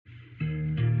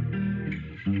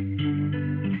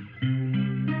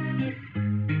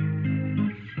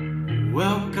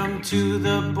to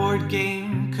the Board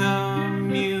Game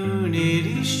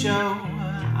Community Show.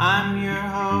 I'm your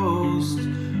host,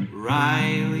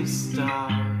 Riley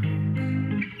Stark.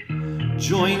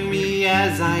 Join me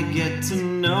as I get to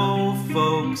know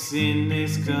folks in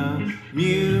this community.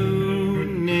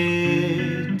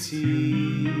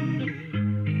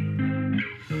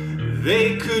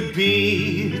 They could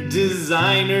be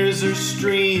designers or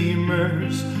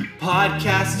streamers,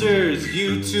 podcasters,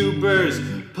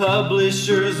 YouTubers,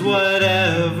 publishers,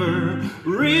 whatever.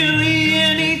 Really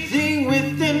anything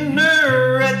with an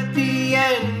 "er" at the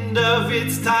end of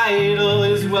its title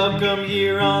is welcome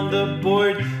here on the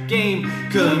Board Game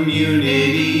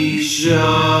Community Show.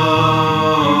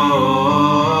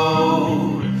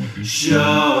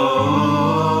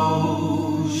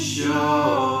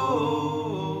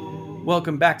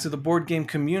 Welcome back to the Board Game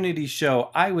Community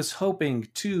Show. I was hoping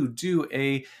to do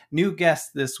a new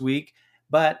guest this week,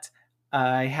 but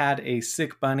I had a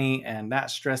sick bunny and that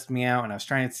stressed me out, and I was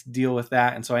trying to deal with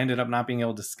that, and so I ended up not being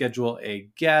able to schedule a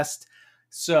guest.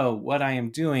 So what I am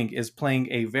doing is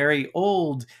playing a very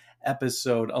old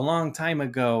episode. A long time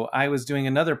ago, I was doing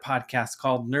another podcast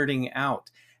called Nerding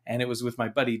Out, and it was with my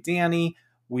buddy Danny.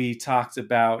 We talked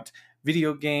about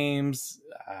video games,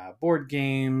 board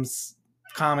games,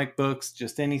 comic books,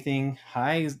 just anything.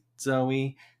 Hi,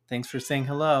 Zoe. Thanks for saying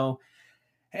hello.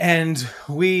 And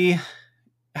we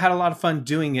had a lot of fun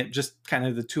doing it, just kind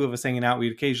of the two of us hanging out.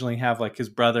 We'd occasionally have like his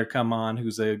brother come on,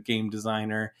 who's a game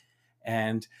designer.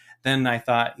 And then I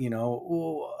thought,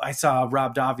 I saw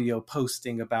Rob Daviau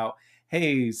posting about,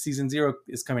 hey, season 0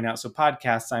 is coming out, so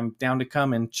podcasts, I'm down to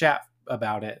come and chat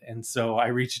about it. And so I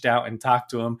reached out and talked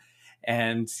to him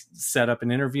and set up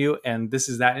an interview, and this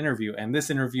is that interview. And this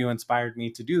interview inspired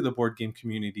me to do the Board Game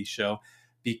Community Show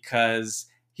because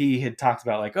he had talked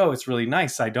about like, oh, it's really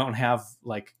nice, I don't have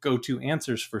like go-to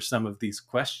answers for some of these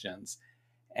questions.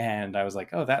 And I was like,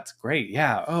 oh, that's great.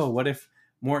 Yeah. Oh, what if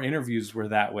more interviews were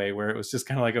that way, where it was just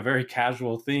kind of like a very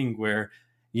casual thing where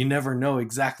you never know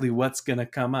exactly what's going to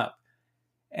come up.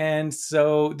 And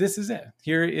so this is it.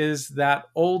 Here is that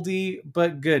oldie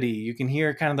but goodie. You can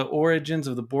hear kind of the origins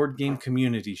of the Board Game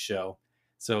Community Show.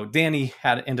 So Danny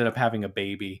ended up having a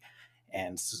baby,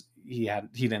 and he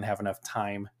didn't have enough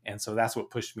time, and so that's what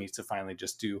pushed me to finally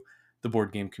just do the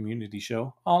Board Game Community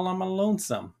Show all on my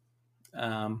lonesome.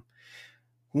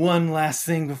 One last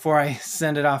thing before I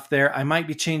send it off there. I might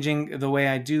be changing the way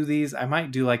I do these. I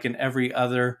might do like an every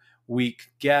other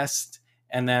week guest,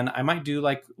 and then I might do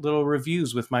like little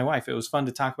reviews with my wife. It was fun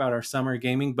to talk about our summer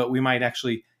gaming, but we might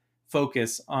actually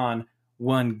focus on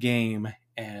one game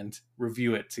and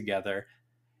review it together.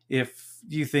 If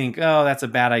you think, oh, that's a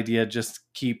bad idea, just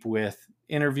keep with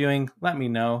interviewing, let me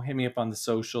know. Hit me up on the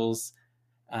socials.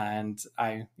 And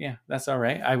that's all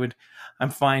right. I'm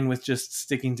fine with just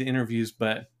sticking to interviews,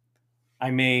 but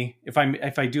I may, if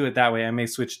I do it that way, I may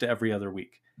switch to every other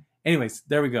week. Anyways,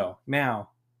 there we go. Now,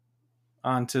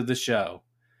 on to the show.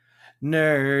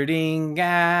 Nerding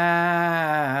Out.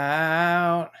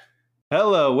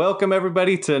 Hello, welcome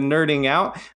everybody to Nerding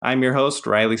Out. I'm your host,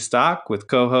 Riley Stock, with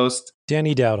co-host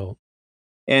Danny Dowdle.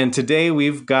 And today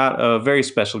we've got a very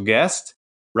special guest,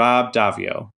 Rob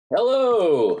Daviau.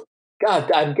 Hello. God,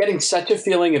 I'm getting such a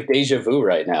feeling of deja vu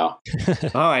right now.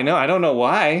 Oh, I know. I don't know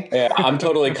why. Yeah, I'm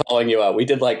totally calling you out. We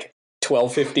did like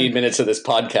 12, 15 minutes of this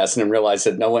podcast and then realized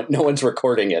that no one's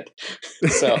recording it.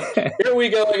 So here we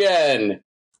go again.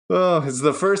 Oh, it's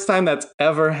the first time that's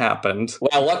ever happened.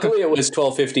 Well, luckily it was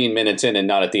 12, 15 minutes in and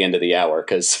not at the end of the hour,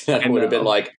 because that would have been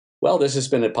like, well, this has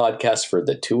been a podcast for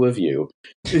the two of you.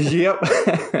 Yep.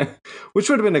 Which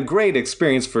would have been a great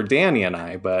experience for Danny and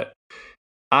I, but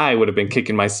I would have been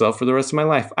kicking myself for the rest of my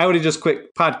life. I would have just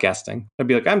quit podcasting. I'd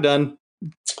be like, I'm done.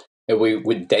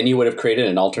 And then you would have created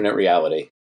an alternate reality.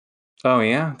 Oh,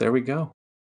 yeah. There we go.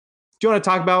 Do you want to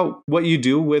talk about what you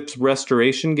do with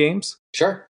Restoration Games?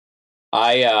 Sure.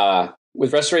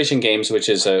 With Restoration Games, which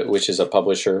is a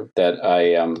publisher that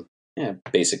I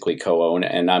basically co-own,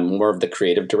 and I'm more of the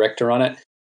creative director on it.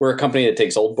 We're a company that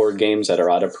takes old board games that are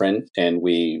out of print and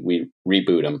we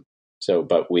reboot them.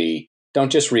 But we don't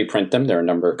just reprint them. There are a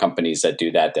number of companies that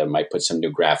do that might put some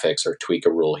new graphics or tweak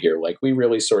a rule here. Like, we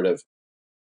really sort of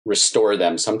restore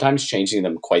them, sometimes changing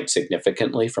them quite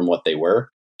significantly from what they were,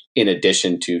 in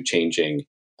addition to changing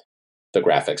the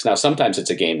graphics. Now, sometimes it's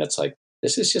a game that's like,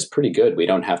 this is just pretty good. We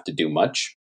don't have to do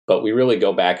much, but we really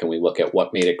go back and we look at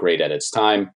what made it great at its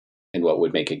time and what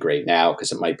would make it great now,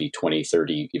 because it might be 20,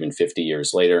 30, even 50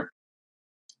 years later.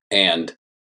 And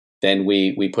then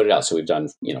we put it out. So we've done,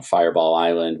 Fireball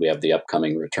Island. We have the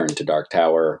upcoming Return to Dark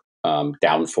Tower.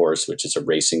 Downforce, which is a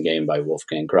racing game by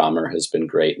Wolfgang Grammer, has been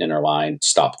great in our line.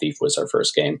 Stop Thief was our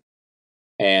first game.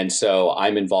 And so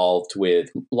I'm involved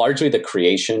with largely the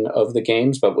creation of the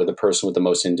games, but with a person with the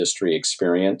most industry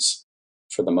experience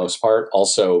for the most part.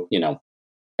 Also,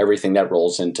 everything that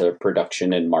rolls into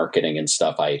production and marketing and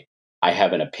stuff, I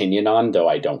have an opinion on, though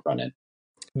I don't run it.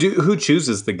 Who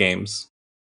chooses the games?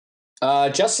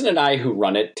 Justin and I, who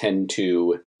run it, tend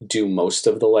to do most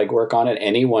of the legwork on it.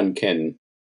 Anyone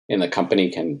in the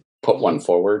company can put one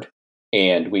forward.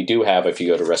 And we do have, if you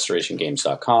go to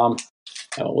restorationgames.com,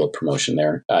 a little promotion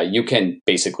there, you can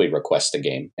basically request a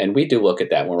game. And we do look at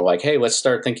that when we're like, hey, let's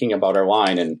start thinking about our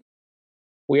line. And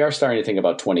we are starting to think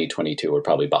about 2022. We're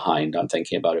probably behind on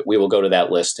thinking about it. We will go to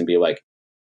that list and be like,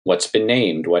 what's been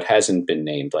named? What hasn't been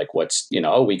named? Like what's,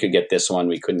 we could get this one.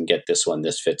 We couldn't get this one.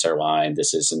 This fits our line.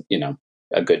 This isn't,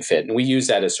 a good fit. And we use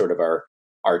that as sort of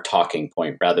our talking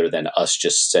point rather than us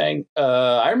just saying,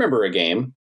 I remember a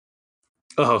game.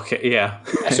 Oh, okay. Yeah.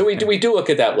 So we do look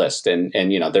at that list and,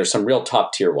 there's some real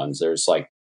top tier ones. There's like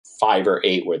 5 or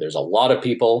 8 where there's a lot of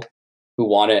people who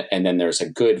want it. And then there's a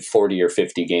good 40 or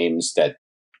 50 games that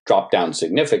drop down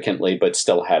significantly, but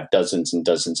still have dozens and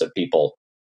dozens of people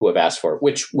who have asked for it,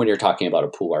 which when you're talking about a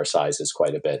pool our size is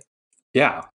quite a bit.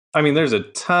 Yeah. I mean, there's a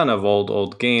ton of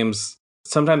old games.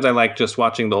 Sometimes I like just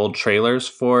watching the old trailers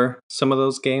for some of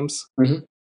those games. Mm-hmm.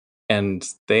 And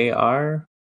they are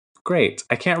great.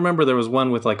 I can't remember. There was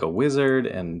one with like a wizard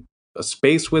and a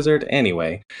space wizard.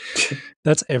 Anyway.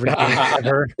 That's every game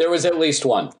ever. There was at least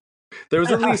one. There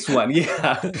was at least one.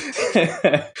 Yeah.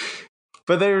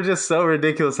 But they were just so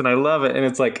ridiculous and I love it. And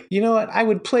it's like, you know what? I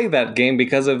would play that game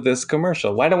because of this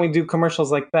commercial. Why don't we do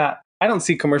commercials like that? I don't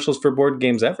see commercials for board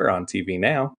games ever on TV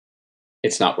now.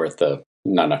 It's not worth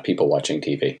not enough people watching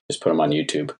TV. Just put them on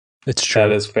YouTube. It's true.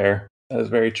 That is fair. That is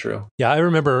very true. Yeah, I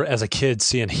remember as a kid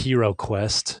seeing Hero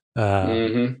Quest.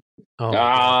 Don't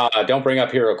bring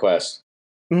up Hero Quest.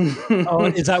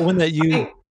 Is that one that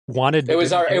you wanted? It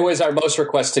was our most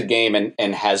requested game,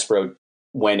 and Hasbro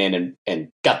went in and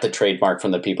got the trademark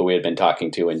from the people we had been talking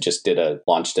to, and just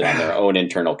launched it on their own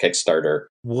internal Kickstarter.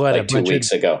 What like 2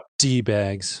 weeks ago?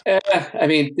 D-bags. I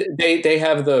mean, they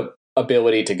have the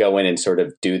ability to go in and sort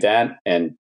of do that,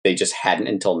 and they just hadn't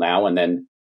until now. And then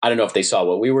I don't know if they saw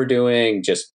what we were doing,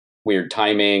 just weird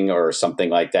timing or something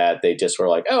like that. They just were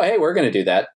like, "Oh, hey, we're going to do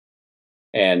that."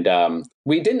 And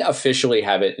we didn't officially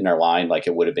have it in our line like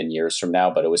it would have been years from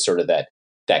now, but it was sort of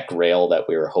that grail that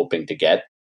we were hoping to get.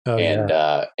 And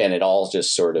it all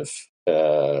just sort of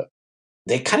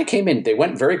they kind of came in. They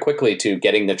went very quickly to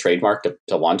getting the trademark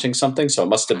to launching something. So it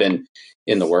must have been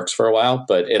in the works for a while,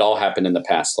 but it all happened in the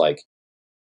past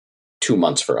 2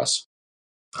 months for us.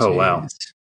 Oh, jeez. Wow.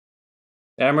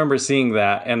 I remember seeing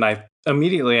that, and I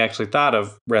immediately actually thought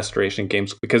of Restoration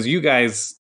Games because you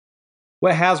guys,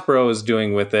 what Hasbro is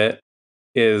doing with it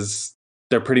is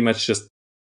they're pretty much just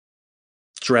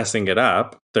dressing it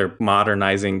up. They're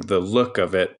modernizing the look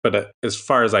of it. But as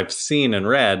far as I've seen and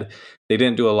read, they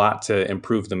didn't do a lot to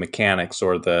improve the mechanics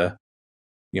or the,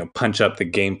 punch up the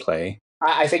gameplay.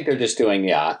 I think they're just doing,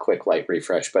 a quick light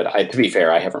refresh. But to be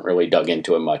fair, I haven't really dug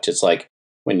into it much. It's like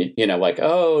when,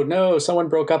 oh, no, someone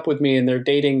broke up with me and they're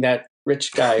dating that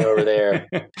rich guy over there.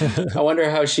 I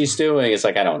wonder how she's doing. It's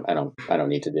like, I don't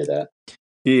need to do that.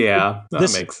 Yeah,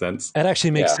 that makes sense. That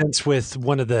actually makes sense with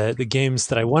one of the games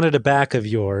that I wanted a back of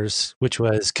yours, which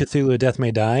was Cthulhu Death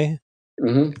May Die.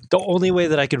 Mm-hmm. The only way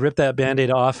that I could rip that Band-Aid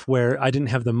off where I didn't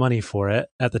have the money for it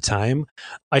at the time,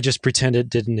 I just pretend it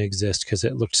didn't exist because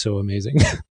it looked so amazing.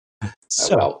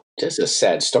 Well, just a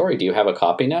sad story. Do you have a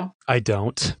copy now? I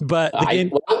don't. But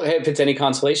if it's any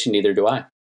consolation, neither do I.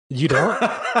 You don't?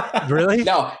 Really?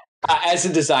 No. As a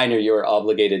designer, you're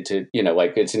obligated to,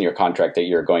 it's in your contract that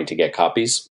you're going to get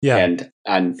copies. Yeah. And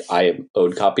I am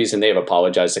owed copies, and they have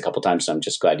apologized a couple times. So I'm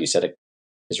just glad you said it,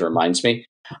 because it reminds me.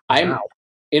 I'm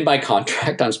in my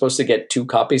contract. I'm supposed to get 2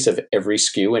 copies of every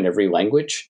SKU in every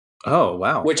language. Oh,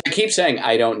 wow. Which I keep saying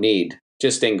I don't need,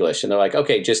 just English. And they're like,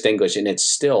 okay, just English. And it's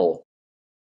still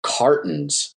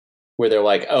cartons where they're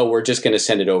like, oh, we're just going to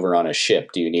send it over on a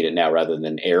ship. Do you need it now rather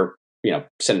than air?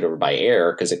 Send it over by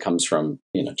air because it comes from,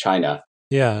 China.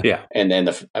 Yeah. Yeah. And then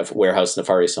the warehouse in the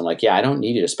Far East, I'm like, I'm don't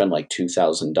need you to spend like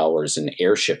 $2,000 in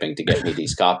air shipping to get me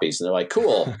these copies. And they're like,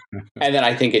 cool. And then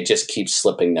I think it just keeps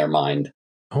slipping their mind.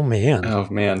 Oh,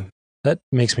 man. That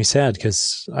makes me sad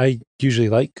because I usually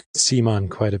like CMON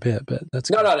quite a bit, but that's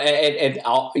no. And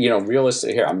I'll,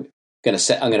 realistically here, I'm going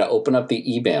to open up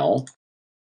the email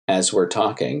as we're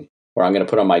talking, or I'm going to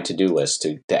put on my to-do list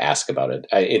to ask about it.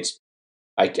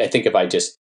 I think if I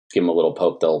just give them a little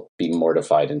poke, they'll be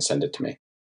mortified and send it to me.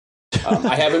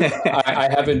 I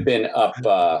haven't been up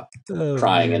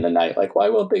crying in the night like, why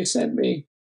won't they send me?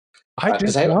 I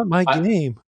just want my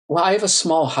game. Well, I have a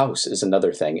small house is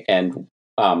another thing. And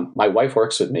my wife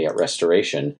works with me at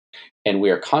Restoration, and we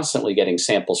are constantly getting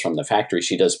samples from the factory.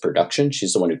 She does production.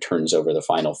 She's the one who turns over the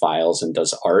final files and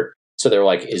does art. So they're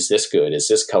like, is this good? Is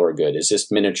this color good? Is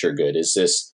this miniature good? Is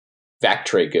this vac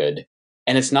tray good?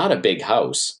 And it's not a big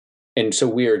house. And so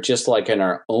we are just like in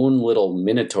our own little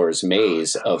Minotaur's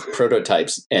maze of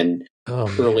prototypes and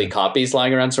early copies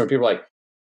lying around. So when people are like,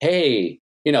 hey,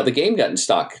 the game got in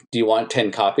stock. Do you want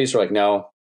 10 copies? We're like, no,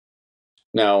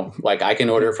 like I can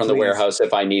order it from the warehouse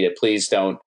if I need it. Please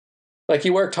don't. Like,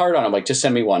 you worked hard on it. I'm like, just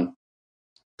send me one.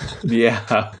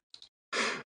 Yeah.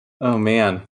 Oh,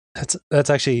 man. That's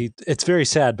actually, it's very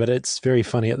sad, but it's very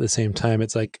funny at the same time.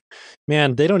 It's like,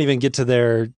 man, they don't even get to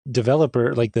their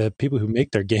developer, like the people who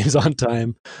make their games on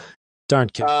time. Darn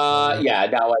kids. Yeah.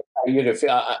 Now, like,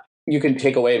 you can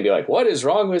take away and be like, what is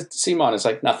wrong with CMON? It's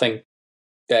like nothing.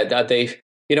 That they,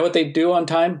 what they do on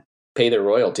time? Pay their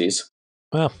royalties.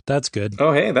 Well, that's good.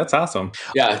 Oh, hey, that's awesome.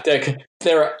 Yeah,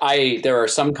 there are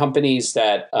some companies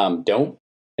that don't,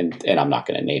 and I'm not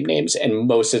going to name names. And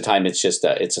most of the time, it's just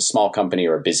it's a small company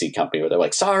or a busy company where they're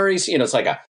like, sorry, it's like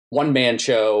a one-man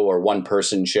show or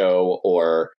one-person show,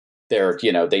 or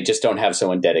they just don't have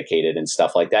someone dedicated and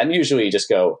stuff like that. And usually, you just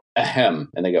go ahem,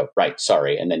 and they go right,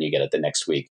 sorry, and then you get it the next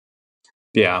week.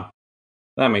 Yeah,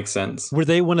 that makes sense. Were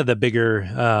they one of the bigger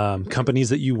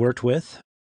companies that you worked with?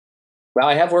 Well,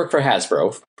 I have worked for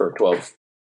Hasbro for 12,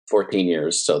 14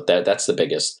 years, so that's the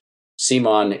biggest.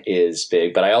 CMON is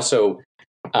big, but I also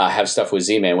have stuff with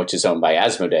Z-Man, which is owned by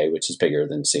Asmodee, which is bigger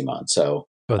than CMON. So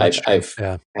I've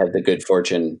had the good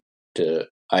fortune to.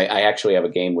 I actually have a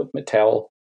game with Mattel.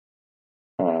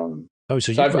 So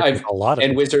I've a lot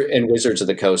of Wizards of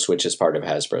the Coast, which is part of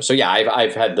Hasbro. So yeah,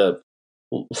 I've had the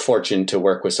fortune to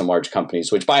work with some large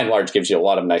companies, which by and large gives you a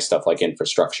lot of nice stuff like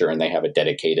infrastructure, and they have a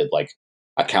dedicated like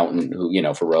accountant who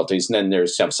for royalties. And then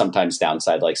there's sometimes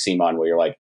downside like CMON where you're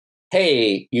like,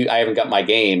 hey, I haven't got my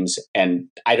games and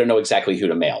I don't know exactly who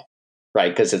to mail, right?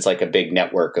 Because it's like a big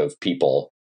network of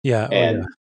people. Yeah.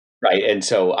 Right. And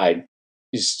so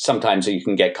sometimes you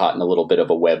can get caught in a little bit of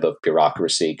a web of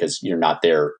bureaucracy because you're not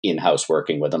there in-house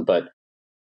working with them. But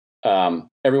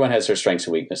everyone has their strengths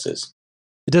and weaknesses.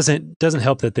 It doesn't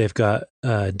help that they've got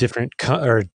different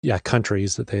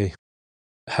countries that they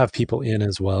have people in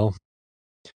as well.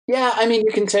 Yeah, I mean,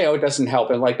 you can say, it doesn't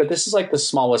help. And but this is like the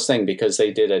smallest thing because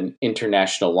they did an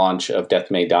international launch of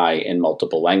Death May Die in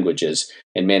multiple languages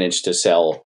and managed to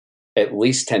sell at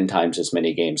least 10 times as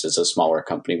many games as a smaller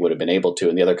company would have been able to.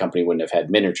 And the other company wouldn't have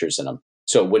had miniatures in them.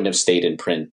 So it wouldn't have stayed in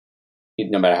print.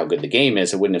 No matter how good the game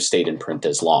is, it wouldn't have stayed in print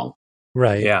as long.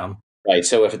 Right. Yeah. Right.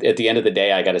 So if at the end of the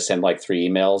day, I got to send like 3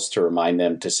 emails to remind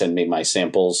them to send me my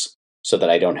samples so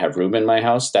that I don't have room in my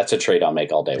house, that's a trade I'll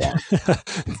make all day long.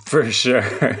 For sure.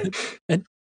 And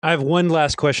I have one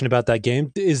last question about that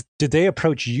game. Did they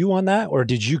approach you on that, or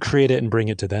did you create it and bring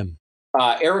it to them?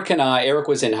 Eric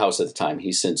was in-house at the time.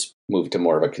 He's since moved to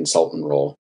more of a consultant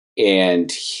role.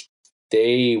 And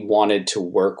they wanted to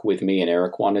work with me, and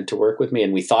Eric wanted to work with me.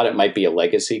 And we thought it might be a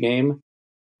legacy game.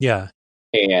 Yeah.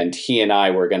 And he and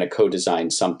I were going to co-design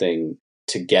something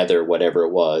together, whatever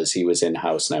it was. He was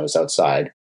in-house and I was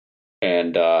outside.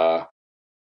 And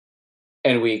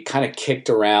we kind of kicked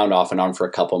around off and on for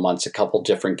a couple months, a couple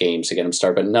different games to get them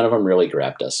started, but none of them really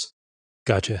grabbed us.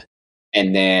 Gotcha.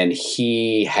 And then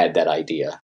he had that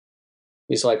idea.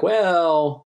 He's like,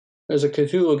 well, there's a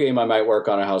Cthulhu game I might work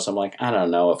on a house. I'm like, I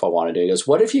don't know if I want to do it. He goes,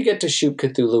 what if you get to shoot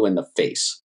Cthulhu in the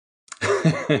face?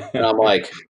 And I'm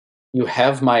like, you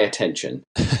have my attention.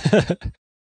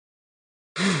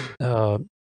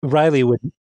 Riley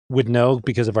would know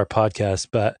because of our podcast,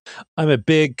 but I'm a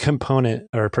big proponent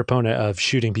of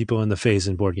shooting people in the face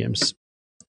in board games.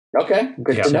 Okay,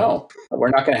 good to know.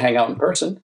 We're not going to hang out in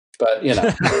person, but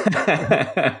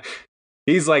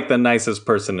he's like the nicest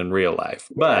person in real life,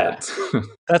 but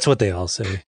that's what they all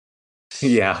say.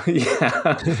 Yeah.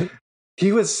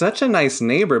 He was such a nice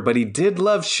neighbor, but he did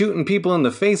love shooting people in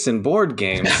the face in board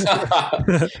games.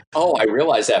 Oh, I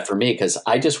realize that for me because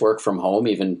I just work from home,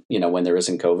 even when there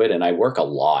isn't COVID, and I work a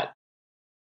lot.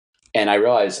 And I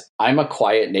realize I'm a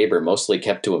quiet neighbor, mostly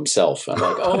kept to himself. I'm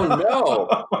like,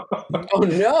 oh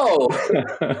no!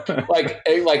 like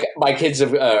my kids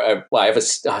have. I have a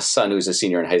son who's a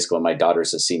senior in high school, and my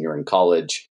daughter's a senior in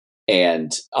college.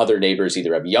 And other neighbors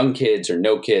either have young kids or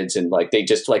no kids, and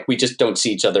we just don't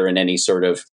see each other in any sort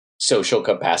of social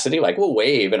capacity. Like we'll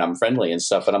wave and I'm friendly and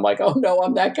stuff, and I'm like, oh no,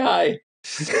 I'm that guy.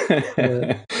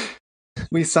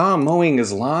 We saw him mowing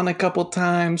his lawn a couple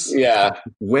times. Yeah,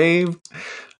 wave.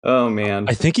 Oh man,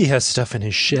 I think he has stuff in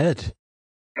his shed.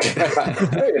 I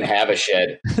don't even have a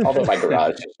shed, although my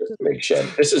garage is just a big shed.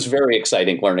 This is very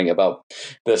exciting learning about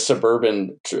the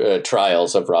suburban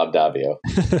trials of Rob Daviau.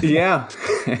 Yeah.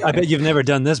 I bet you've never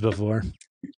done this before.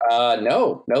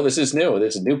 No, this is new.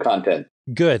 This is new content.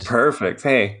 Good. Perfect.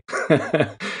 Hey,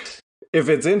 if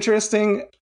it's interesting,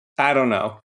 I don't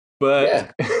know, but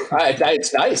yeah,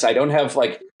 it's nice. I don't have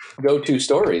like go-to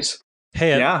stories.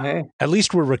 Hey, hey. At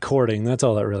least we're recording. That's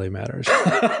all that really matters.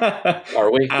 Are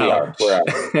we? We are. We're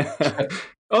out.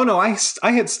 Oh no, I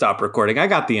hit stop recording. I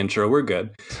got the intro. We're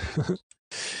good.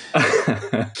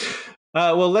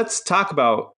 Well, let's talk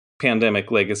about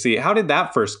Pandemic Legacy. How did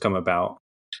that first come about?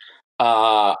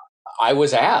 I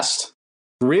was asked.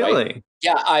 Really? Right?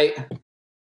 Yeah, I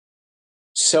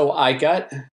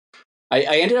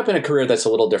ended up in a career that's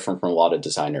a little different from a lot of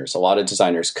designers. A lot of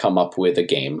designers come up with a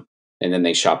game and then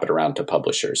they shop it around to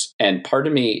publishers. And part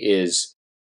of me is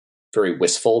very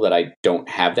wistful that I don't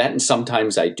have that. And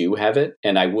sometimes I do have it.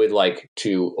 And I would like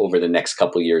to, over the next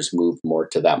couple of years, move more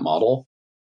to that model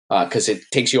because it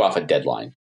takes you off a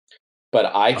deadline.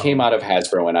 But I came out of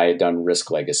Hasbro and I had done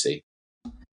Risk Legacy.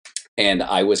 And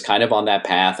I was kind of on that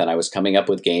path and I was coming up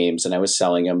with games and I was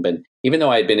selling them. But even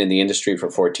though I had been in the industry for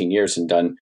 14 years and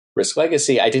done Risk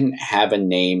Legacy, I didn't have a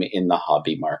name in the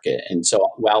hobby market. And so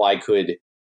while I could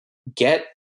get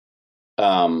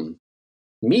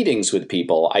meetings with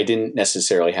people, I didn't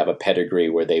necessarily have a pedigree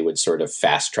where they would sort of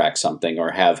fast track something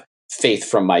or have faith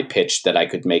from my pitch that I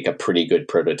could make a pretty good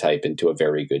prototype into a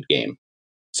very good game.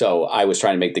 So I was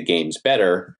trying to make the games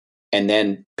better. And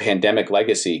then Pandemic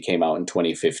Legacy came out in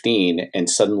 2015. And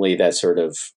suddenly that sort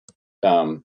of,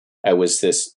 I was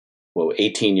this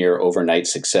 18-year overnight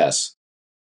success,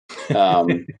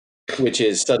 which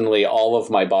is suddenly all of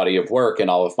my body of work and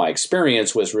all of my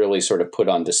experience was really sort of put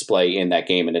on display in that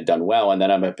game and had done well. And then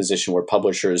I'm in a position where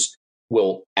publishers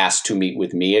will ask to meet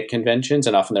with me at conventions.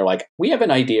 And often they're like, we have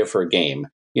an idea for a game.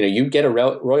 You get a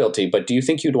royalty, but do you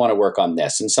think you'd want to work on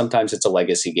this? And sometimes it's a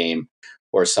legacy game,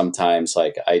 or sometimes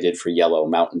like I did for Yellow,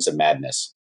 Mountains of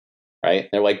Madness, right?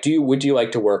 They're like, would you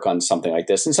like to work on something like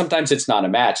this? And sometimes it's not a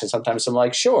match. And sometimes I'm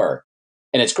like, sure.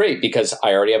 And it's great because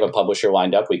I already have a publisher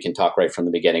lined up. We can talk right from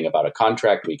the beginning about a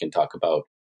contract. We can talk about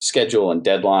schedule and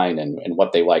deadline and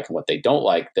what they like and what they don't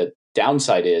like. The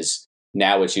downside is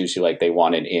now it's usually like they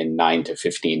want it in 9 to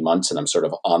 15 months and I'm sort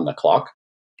of on the clock.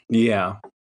 Yeah.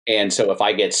 And so if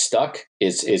I get stuck,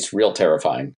 it's real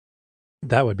terrifying.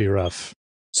 That would be rough.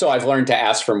 So I've learned to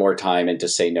ask for more time and to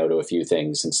say no to a few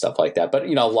things and stuff like that. But,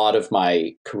 a lot of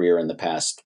my career in the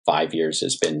past 5 years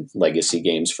has been legacy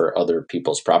games for other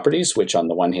people's properties, which on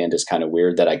the one hand is kind of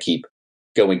weird that I keep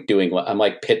doing. I'm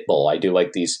like Pitbull. I do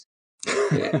like these.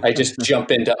 I just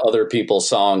jump into other people's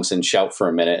songs and shout for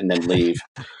a minute and then leave.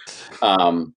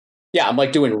 I'm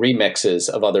like doing remixes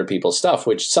of other people's stuff,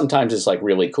 which sometimes is like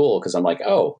really cool because I'm like,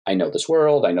 oh, I know this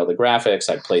world. I know the graphics.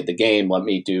 I played the game. Let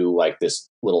me do like this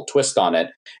little twist on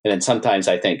it. And then sometimes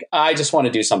I think I just want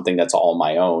to do something that's all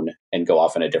my own and go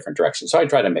off in a different direction. So I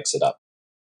try to mix it up.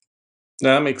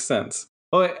 That makes sense.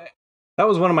 Well, that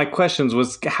was one of my questions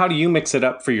was how do you mix it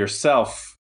up for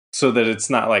yourself so that it's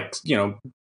not like,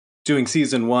 doing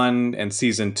season 1 and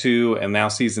season 2 and now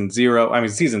season 0. I mean,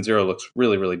 season 0 looks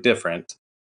really, really different.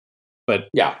 But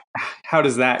yeah, how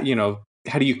does that,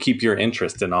 how do you keep your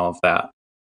interest in all of that?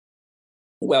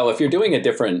 Well, if you're doing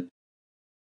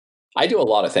I do a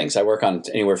lot of things. I work on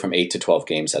anywhere from 8 to 12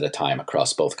 games at a time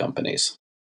across both companies.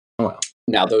 Oh, wow.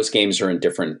 Now, those games are in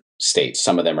different states.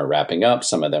 Some of them are wrapping up.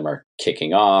 Some of them are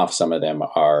kicking off. Some of them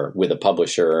are with a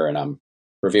publisher. And I'm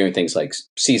reviewing things like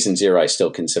season 0. I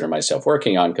still consider myself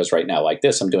working on because right now, like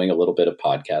this, I'm doing a little bit of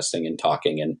podcasting and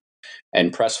talking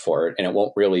and press for it. And it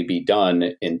won't really be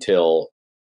done until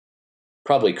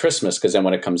probably Christmas, because then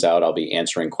when it comes out, I'll be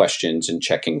answering questions and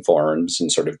checking forums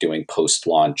and sort of doing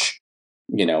post-launch,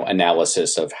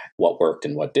 analysis of what worked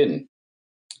and what didn't.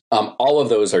 All of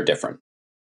those are different.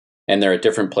 And they're at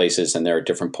different places and they're at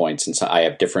different points. And so I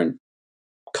have different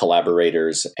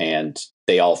collaborators and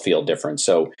they all feel different.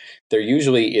 So there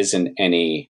usually isn't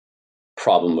any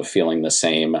problem of feeling the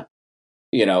same,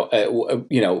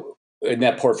 in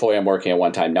that portfolio I'm working at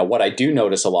one time. Now, what I do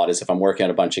notice a lot is if I'm working on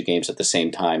a bunch of games at the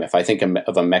same time, if I think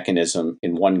of a mechanism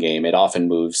in one game, it often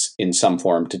moves in some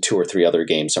form to 2 or 3 other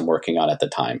games I'm working on at the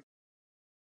time.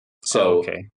 So,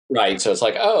 okay. Right. So it's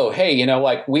like, oh, hey,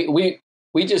 like we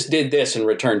just did this in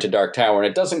Return to Dark Tower and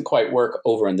it doesn't quite work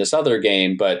over in this other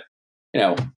game, but,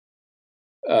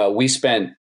 we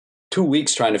spent 2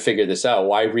 weeks trying to figure this out.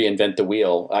 Why reinvent the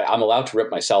wheel? I'm allowed to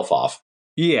rip myself off.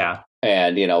 Yeah.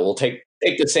 And, we'll take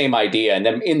the same idea and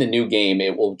then in the new game,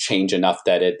 it will change enough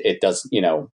that it does,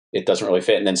 it doesn't really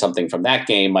fit. And then something from that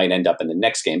game might end up in the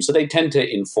next game. So they tend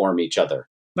to inform each other.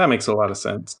 That makes a lot of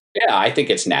sense. Yeah, I think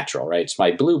it's natural, right? It's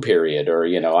my blue period, or,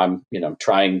 I'm,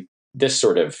 trying this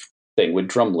sort of thing with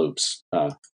drum loops.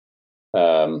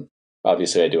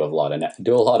 Obviously I do have a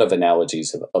lot of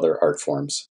analogies of other art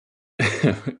forms.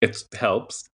 It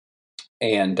helps.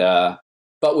 And,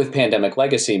 but with Pandemic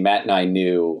Legacy, Matt and I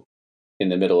knew in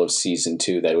the middle of season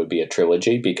 2 that it would be a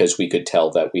trilogy, because we could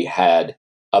tell that we had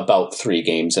about 3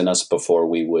 games in us before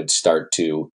we would start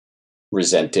to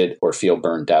resent it or feel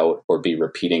burned out or be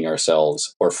repeating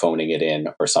ourselves or phoning it in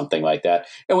or something like that.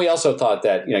 And we also thought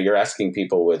that, you're asking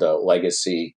people with a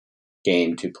legacy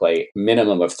game to play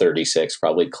minimum of 36,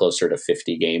 probably closer to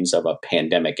 50 games of a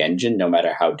pandemic engine, no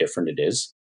matter how different it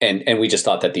is. And we just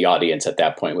thought that the audience at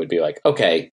that point would be like,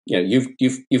 okay,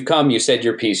 you've come, you said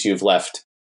your piece, you've left,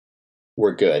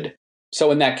 we're good.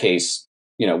 So in that case,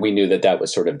 we knew that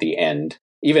was sort of the end.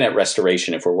 Even at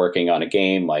Restoration, if we're working on a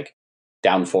game like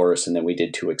Downforce, and then we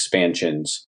did 2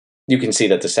 expansions, you can see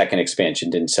that the second expansion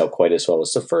didn't sell quite as well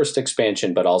as the first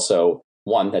expansion, but also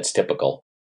 1, that's typical,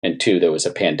 and 2, there was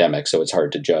a pandemic, so it's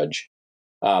hard to judge.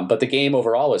 But the game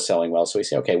overall is selling well, so we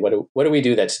say, okay, what do we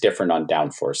do that's different on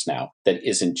Downforce now that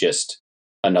isn't just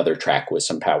another track with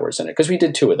some powers in it? Because we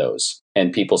did 2 of those,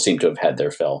 and people seem to have had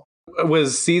their fill.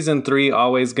 Was season 3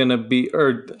 always going to be,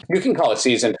 or you can call it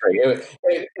season 3?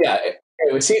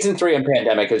 It was season 3 in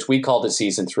Pandemic, as we called it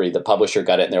season 3. The publisher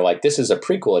got it, and they're like, this is a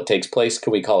prequel. It takes place.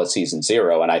 Can we call it season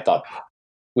 0? And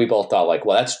we both thought like,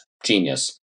 well, that's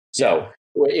genius. So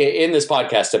in this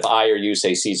podcast, if I or you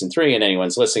say season 3 and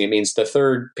anyone's listening, it means the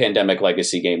 3rd Pandemic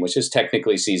Legacy game, which is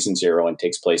technically season 0 and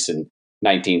takes place in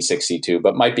 1962,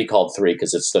 but might be called 3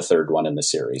 because it's the 3rd one in the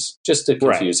series, just to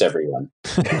confuse everyone.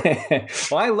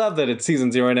 Well, I love that it's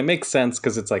season 0, and it makes sense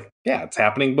because it's like, it's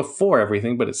happening before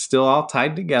everything, but it's still all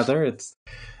tied together.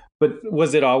 But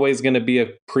was it always going to be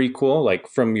a prequel? Like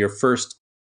from your first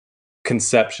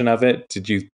conception of it, did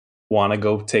you want to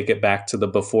go take it back to the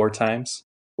before times?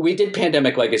 We did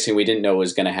Pandemic Legacy. We didn't know it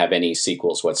was going to have any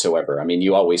sequels whatsoever. I mean,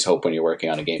 you always hope when you're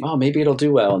working on a game, oh, maybe it'll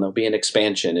do well and there'll be an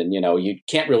expansion. And, you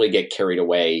can't really get carried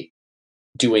away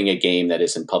doing a game that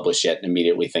isn't published yet and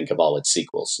immediately think of all its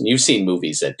sequels. And you've seen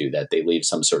movies that do that. They leave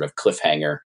some sort of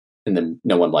cliffhanger and then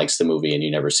no one likes the movie and you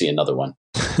never see another one.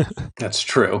 That's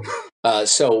true.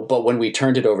 But when we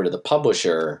turned it over to the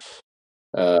publisher,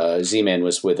 Z-Man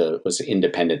was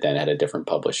independent then, had a different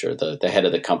publisher. The head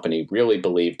of the company really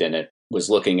believed in it, was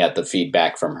looking at the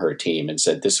feedback from her team and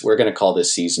said, we're going to call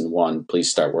this season 1. Please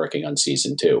start working on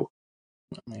season 2.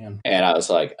 Oh, man. And I was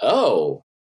like, oh,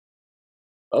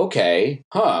 okay,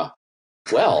 huh.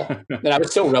 Well, and I was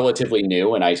still relatively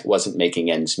new and I wasn't making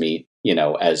ends meet,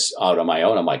 as out on my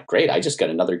own. I'm like, great, I just got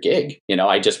another gig.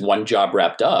 I just one job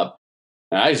wrapped up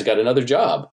and I just got another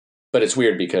job. But it's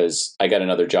weird because I got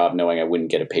another job knowing I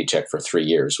wouldn't get a paycheck for 3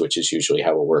 years, which is usually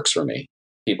how it works for me.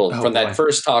 People from that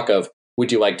first talk of, would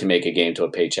you like to make a game to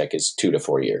a paycheck, is 2 to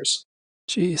 4 years.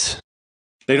 Jeez.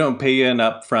 They don't pay you an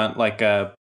upfront, like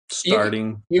a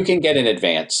starting. You can get in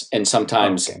advance. And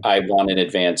sometimes I want in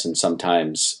advance and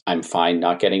sometimes I'm fine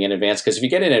not getting in advance. Because if you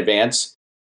get in advance,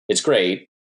 it's great.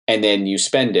 And then you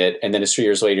spend it, and then it's 3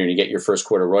 years later and you get your first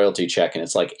quarter royalty check, and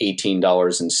it's like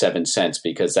 $18.07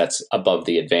 because that's above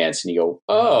the advance. And you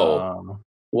go,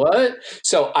 what?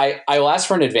 So I'll ask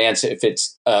for an advance if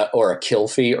it's, or a kill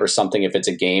fee or something if it's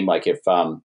a game, like if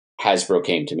Hasbro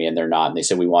came to me and they're not, and they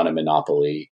said, we want a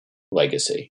Monopoly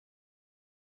Legacy.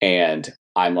 And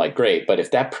I'm like, great, but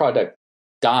if that product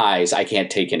dies, I can't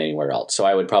take it anywhere else. So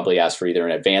I would probably ask for either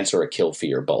an advance or a kill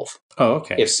fee or both. Oh,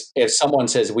 okay. If someone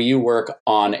says, will you work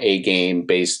on a game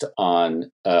based on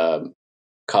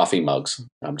coffee mugs?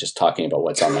 I'm just talking about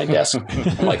what's on my desk.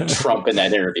 I'm like Trump in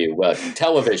that interview.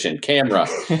 Television, camera,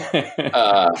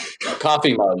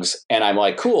 coffee mugs. And I'm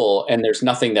like, cool. And there's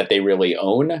nothing that they really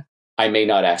own. I may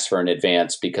not ask for an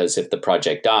advance because if the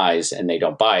project dies and they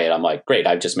don't buy it, I'm like, great,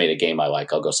 I've just made a game I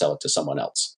like. I'll go sell it to someone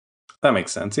else. That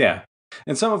makes sense. Yeah.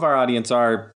 And some of our audience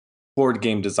are board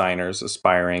game designers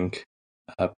aspiring.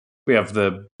 We have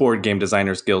the Board Game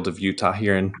Designers Guild of Utah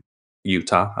here in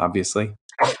Utah, obviously.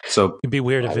 So it'd be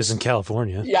weird if it's in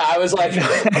California. Yeah, I was like,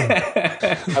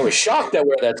 I was shocked at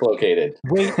where that's located.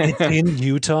 Wait, it's in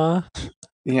Utah?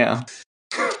 Yeah.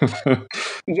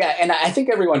 Yeah, and I think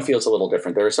everyone feels a little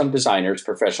different. There are some designers,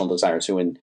 professional designers,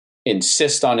 who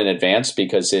insist on an advance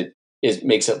because it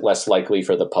makes it less likely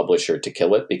for the publisher to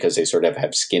kill it because they sort of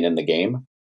have skin in the game,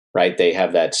 right? They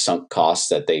have that sunk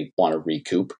cost that they want to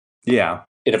recoup. Yeah.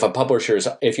 And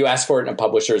if you ask for it and a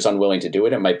publisher is unwilling to do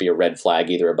it, it might be a red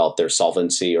flag either about their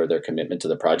solvency or their commitment to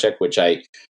the project, which I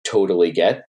totally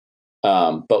get.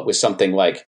 But with something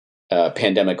like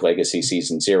Pandemic Legacy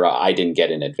Season 0, I didn't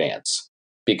get in advance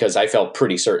because I felt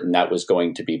pretty certain that was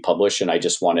going to be published, and I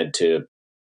just wanted to,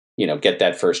 get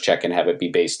that first check and have it be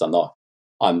based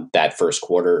on that first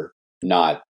quarter,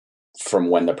 not from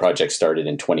when the project started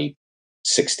in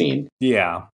 2016.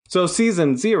 Yeah. So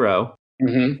Season 0,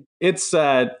 it's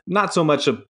not so much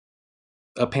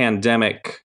a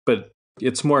pandemic, but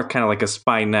it's more kind of like a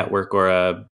spy network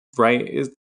or right?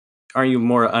 Are you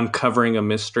more uncovering a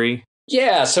mystery?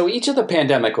 Yeah, so each of the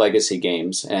Pandemic Legacy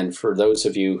games, and for those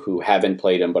of you who haven't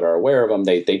played them but are aware of them,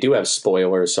 they do have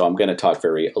spoilers, so I'm going to talk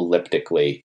very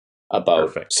elliptically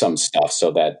about some stuff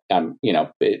so that,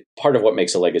 part of what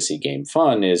makes a Legacy game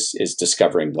fun is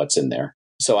discovering what's in there.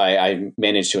 So I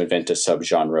managed to invent a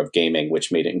subgenre of gaming,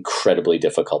 which made it incredibly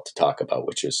difficult to talk about,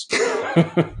 which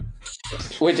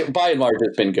by and large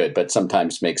has been good, but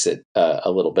sometimes makes it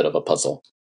a little bit of a puzzle.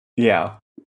 Yeah.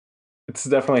 It's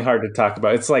definitely hard to talk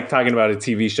about. It's like talking about a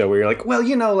TV show where you're like, well,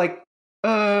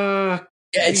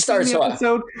 it starts off.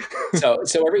 So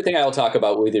everything I'll talk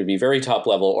about will either be very top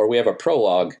level, or we have a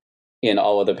prologue in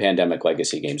all of the Pandemic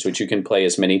Legacy games, which you can play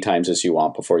as many times as you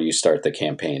want before you start the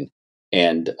campaign.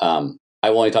 And I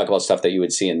will only talk about stuff that you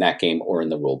would see in that game or in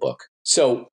the rule book.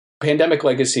 So Pandemic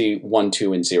Legacy 1,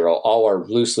 2, and 0 all are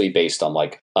loosely based on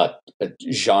like a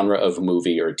genre of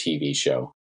movie or TV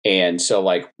show. And so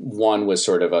like 1 was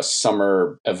sort of a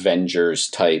summer Avengers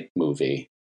type movie,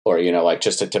 or, like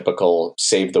just a typical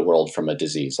save the world from a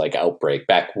disease like Outbreak,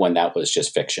 back when that was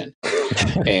just fiction.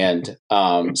 And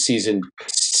season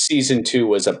 2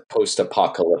 was a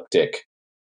post-apocalyptic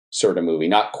sort of movie,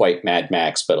 not quite Mad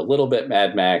Max, but a little bit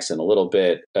Mad Max and a little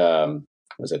bit,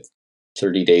 was it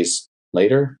 30 Days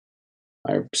Later?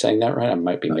 Am I saying that right? I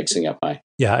might be mixing up my...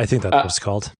 Yeah, I think that's what it's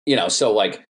called. So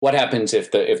like what happens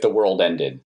if the world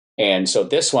ended? And so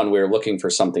this one, we were looking for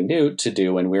something new to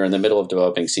do, and we were in the middle of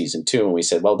developing season 2, and we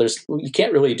said, well, you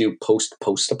can't really do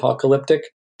post-apocalyptic,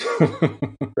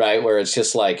 right? Where it's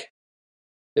just like,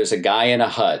 there's a guy in a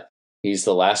hut, he's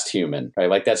the last human, right?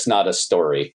 Like that's not a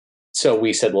story. So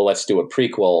we said, well, let's do a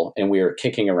prequel, and we were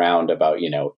kicking around about,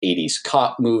 80s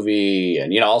cop movie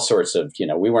and, all sorts of,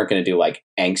 we weren't going to do like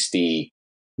angsty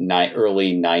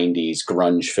early 90s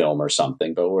grunge film or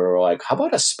something, but we were like, how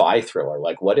about a spy thriller?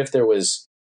 Like, what if there was,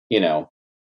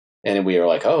 and we were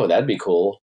like, oh, that'd be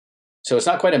cool. So it's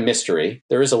not quite a mystery.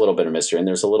 There is a little bit of mystery, and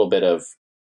there's a little bit of,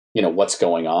 what's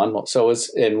going on. So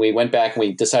and we went back and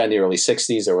we decided in the early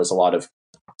 60s, there was a lot of,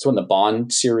 it's when the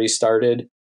Bond series started.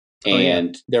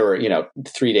 And there were,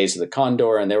 3 Days of the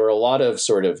Condor, and there were a lot of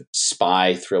sort of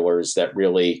spy thrillers that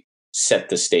really set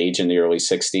the stage in the early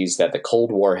 60s, that the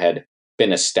Cold War had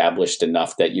been established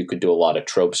enough that you could do a lot of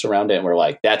tropes around it. And we're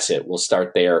like, that's it. We'll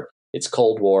start there. It's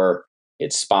Cold War.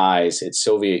 It's spies, it's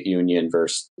Soviet Union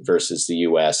versus the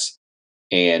US.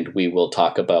 And we will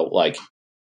talk about like,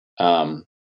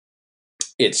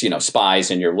 it's,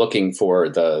 spies, and you're looking for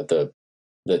the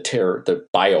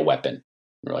bioweapon.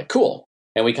 We're like, cool.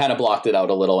 And we kind of blocked it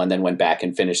out a little, and then went back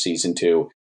and finished season 2,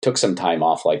 took some time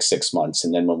off, like 6 months.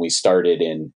 And then when we started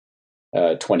in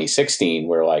 2016,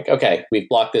 we're like, okay, we've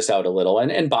blocked this out a little.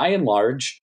 And by and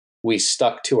large, we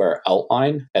stuck to our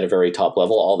outline at a very top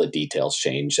level. All the details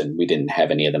changed, and we didn't have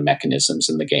any of the mechanisms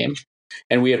in the game.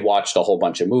 And we had watched a whole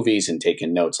bunch of movies and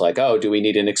taken notes like, oh, do we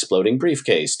need an exploding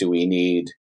briefcase? Do we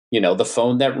need, the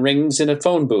phone that rings in a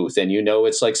phone booth and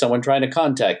it's like someone trying to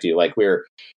contact you? Like, we're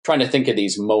trying to think of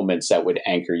these moments that would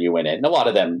anchor you in it. And a lot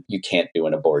of them you can't do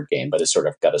in a board game, but it sort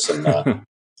of got us in the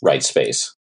right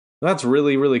space. That's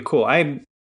really, really cool. I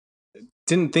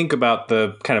didn't think about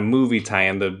the kind of movie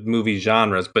tie-in, the movie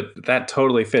genres, but that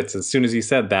totally fits. As soon as you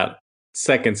said that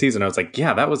second season, I was like,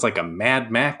 yeah, that was like a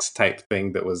Mad Max type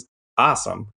thing that was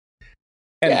awesome.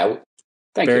 And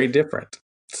very different.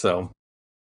 So,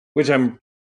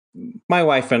 my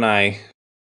wife and I,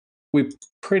 we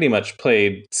pretty much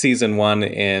played season 1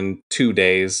 in 2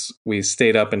 days. We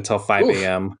stayed up until 5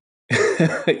 a.m.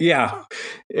 Yeah,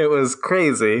 it was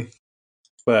crazy.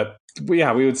 But we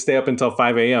would stay up until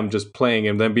 5 a.m. just playing,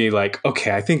 and then be like,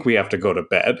 okay, I think we have to go to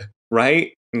bed,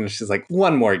 right? And she's like,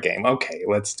 one more game. Okay,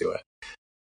 let's do it.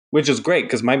 Which is great,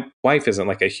 because my wife isn't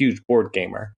like a huge board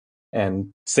gamer.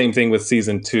 And same thing with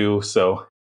season 2. So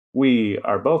we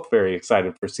are both very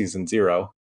excited for season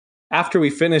 0. After we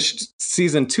finished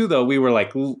season 2, though, we were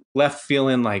like left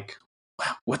feeling like,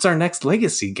 wow, what's our next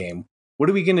Legacy game? What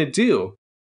are we going to do?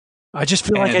 I just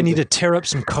feel like I need to tear up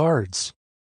some cards.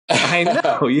 I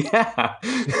know, yeah.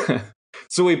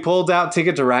 So we pulled out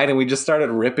Ticket to Ride, and we just started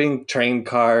ripping train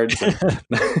cards.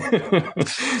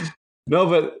 No,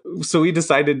 but so we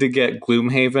decided to get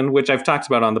Gloomhaven, which I've talked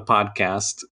about on the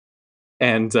podcast,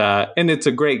 and it's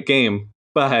a great game.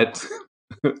 But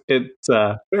It's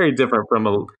very different from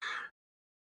a.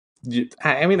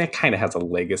 I mean, it kind of has a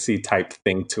legacy type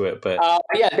thing to it, but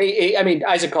yeah,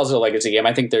 Isaac calls it a legacy game.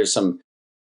 I think there's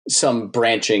some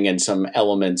branching and some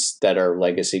elements that are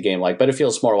legacy game like, but it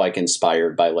feels more like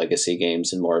inspired by legacy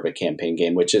games and more of a campaign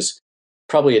game, which is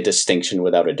probably a distinction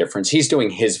without a difference. He's doing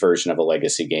his version of a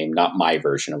legacy game, not my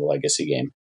version of a legacy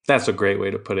game. That's a great way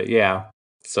to put it. Yeah.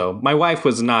 So my wife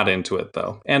was not into it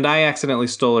though, and I accidentally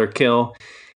stole her kill,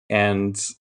 and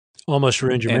almost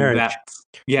ruined your marriage.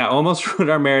 Almost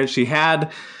ruined our marriage. She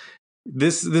had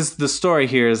the story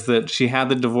here is that she had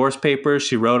the divorce papers.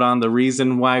 She wrote on the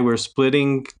reason why we're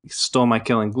splitting, stole my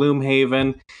kill in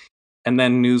Gloomhaven, and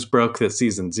then news broke that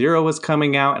season 0 was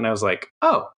coming out, and I was like,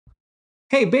 oh,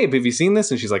 hey babe, have you seen this?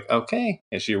 And she's like, okay,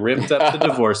 and she ripped up the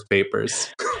divorce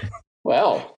papers.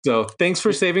 Well, so thanks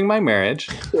for saving my marriage.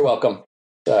 You're welcome.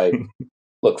 I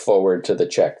look forward to the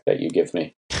check that you give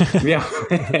me. Yeah.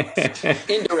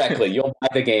 Indirectly, you'll buy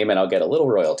the game and I'll get a little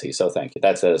royalty. So thank you.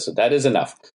 That is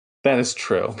enough. That is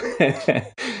true.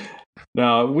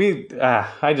 No,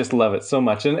 I just love it so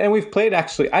much. And we've played,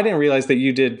 actually, I didn't realize that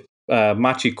you did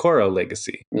Machi Koro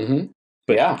Legacy. Mm-hmm.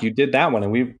 But yeah, you did that one,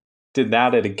 and we did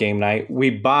that at a game night.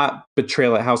 We bought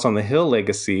Betrayal at House on the Hill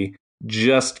Legacy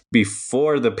just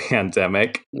before the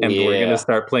pandemic, and we're going to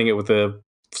start playing it with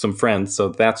some friends. So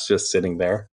that's just sitting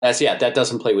there. That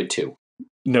doesn't play with 2.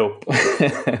 Nope.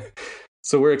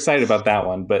 So we're excited about that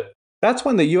one. But that's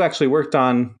one that you actually worked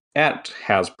on at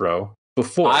Hasbro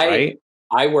before, right?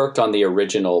 I worked on the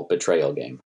original Betrayal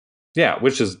game. Yeah,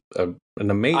 which is an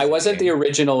amazing I wasn't game. the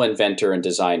original inventor and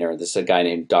designer. This is a guy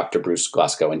named Dr. Bruce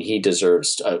Glasgow, and he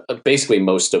deserves basically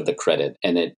most of the credit.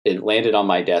 And it landed on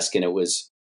my desk, and it was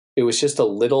just a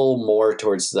little more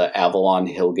towards the Avalon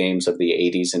Hill games of the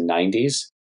 80s and 90s.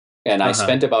 And I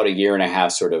spent about a year and a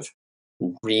half sort of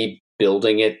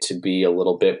rebuilding it to be a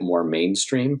little bit more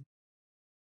mainstream,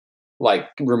 like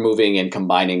removing and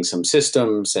combining some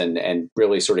systems and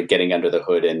really sort of getting under the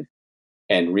hood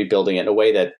and rebuilding it in a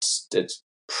way that's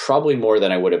probably more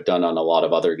than I would have done on a lot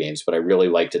of other games. But I really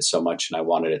liked it so much and I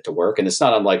wanted it to work. And it's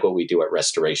not unlike what we do at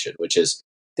Restoration, which is,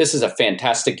 this is a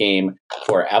fantastic game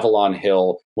for Avalon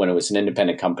Hill when it was an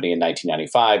independent company in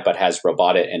 1995, but Hasbro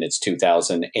bought it and it's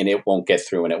 2000 and it won't get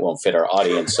through and it won't fit our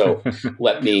audience. So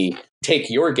let me take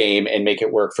your game and make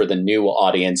it work for the new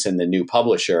audience and the new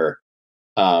publisher.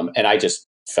 And I just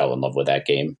fell in love with that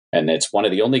game. And it's one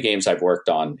of the only games I've worked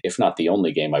on, if not the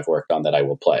only game I've worked on that I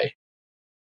will play.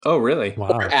 Oh, really? Wow.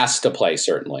 Or asked to play,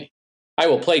 certainly. I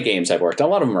will play games I've worked on.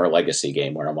 A lot of them are a legacy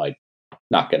game where I'm like,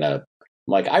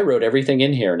 I wrote everything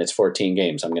in here and it's 14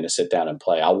 games. I'm going to sit down and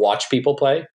play. I'll watch people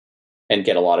play and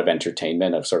get a lot of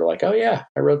entertainment of sort of like, oh yeah,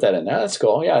 I wrote that in there. That's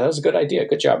cool. Yeah, that was a good idea.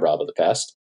 Good job, Rob, of the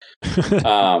past.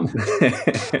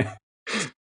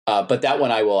 But that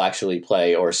one I will actually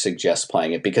play or suggest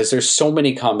playing it because there's so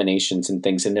many combinations and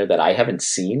things in there that I haven't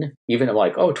seen. Even I'm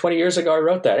like, 20 years ago I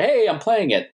wrote that. Hey, I'm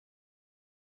playing it.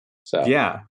 So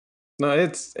yeah, no,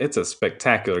 it's a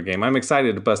spectacular game. I'm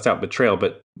excited to bust out Betrayal,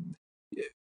 but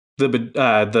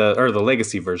the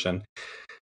legacy version.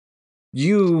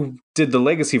 You did the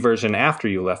legacy version after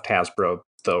you left Hasbro,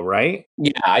 though, right?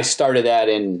 Yeah, I started that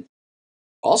in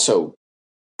also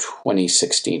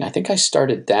 2016. I think I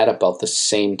started that about the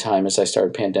same time as I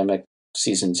started Pandemic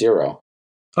Season 0.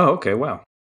 Oh, okay, wow.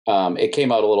 It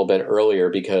came out a little bit earlier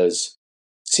because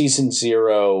Season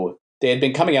 0, they had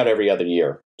been coming out every other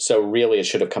year. So really it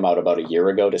should have come out about a year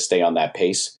ago to stay on that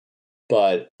pace.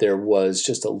 But there was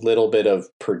just a little bit of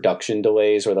production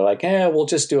delays where they're like, we'll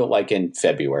just do it like in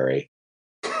February.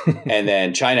 And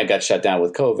then China got shut down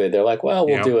with COVID. They're like, well,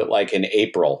 we'll do it like in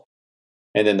April.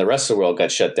 And then the rest of the world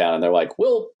got shut down. And they're like,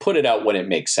 we'll put it out when it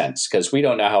makes sense because we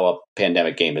don't know how a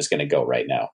pandemic game is going to go right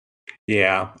now.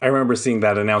 Yeah, I remember seeing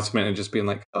that announcement and just being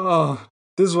like, oh,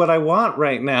 this is what I want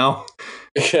right now.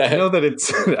 I know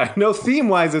that I know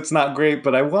theme-wise it's not great,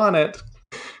 but I want it.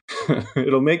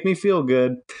 It'll make me feel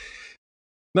good.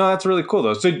 No, that's really cool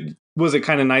though. So was it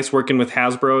kind of nice working with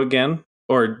Hasbro again?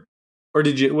 Or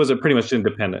was it pretty much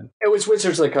independent? It was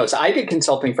Wizards of the Coast. I did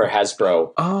consulting for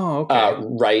Hasbro. Oh, okay.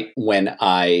 Right when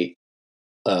I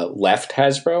left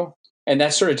Hasbro. And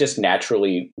that sort of just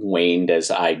naturally waned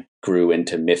as I grew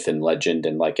into myth and legend.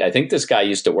 And I think this guy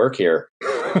used to work here.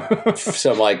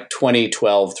 So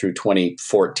 2012 through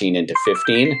 2014 into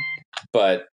 15.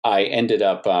 But I ended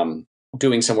up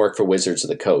doing some work for Wizards of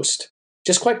the Coast.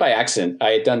 Just quite by accident.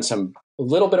 I had done a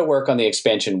little bit of work on the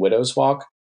expansion Widow's Walk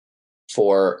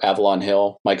for Avalon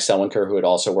Hill. Mike Selinker, who had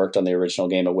also worked on the original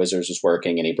game at Wizards, was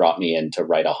working, and he brought me in to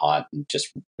write a haunt and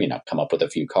just come up with a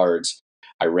few cards.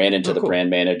 I ran into the brand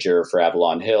manager for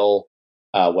Avalon Hill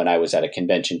when I was at a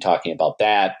convention talking about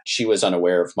that. She was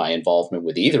unaware of my involvement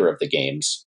with either of the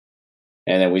games.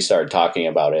 And then we started talking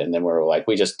about it. And then we were like,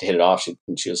 we just hit it off.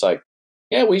 And she was like,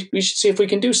 yeah, we should see if we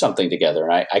can do something together.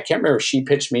 And I can't remember if she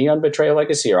pitched me on Betrayal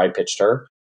Legacy or I pitched her,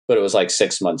 but it was like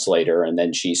 6 months later. And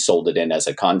then she sold it in as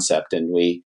a concept. And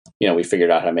we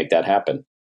figured out how to make that happen.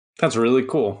 That's really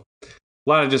cool. A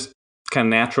lot of just kind of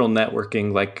natural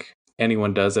networking like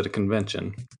anyone does at a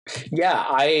convention. Yeah,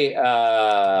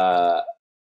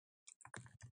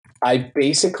 I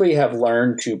basically have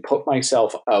learned to put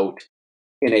myself out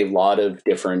in a lot of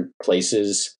different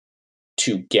places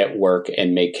to get work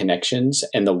and make connections.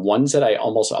 And the ones that I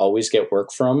almost always get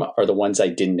work from are the ones I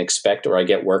didn't expect, or I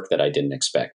get work that I didn't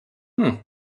expect.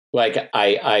 Like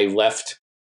I left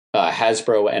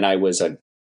Hasbro and I was a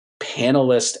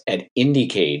panelist at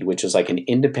Indiecade, which is like an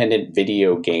independent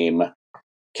video game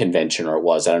convention, or it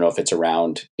was. I don't know if it's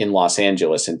around, in Los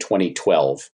Angeles in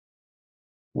 2012,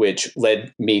 which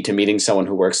led me to meeting someone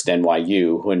who works at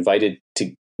NYU, who invited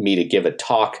me to give a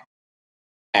talk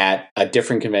at a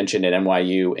different convention at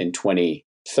NYU in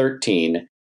 2013,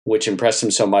 which impressed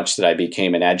him so much that I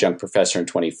became an adjunct professor in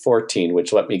 2014,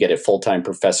 which let me get a full-time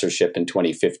professorship in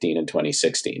 2015 and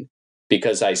 2016,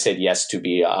 because I said yes to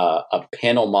be a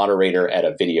panel moderator at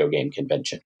a video game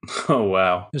convention. Oh,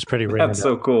 wow. It's pretty random. That's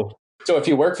so cool. So if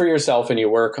you work for yourself and you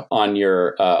work on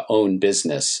your own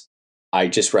business, I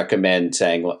just recommend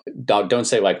saying, don't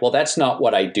say like, well, that's not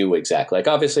what I do exactly. Like,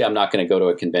 obviously, I'm not going to go to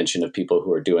a convention of people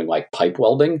who are doing like pipe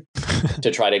welding to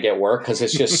try to get work, because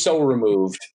it's just so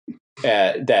removed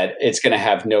that it's going to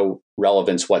have no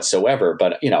relevance whatsoever.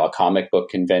 But, a comic book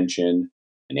convention,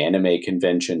 an anime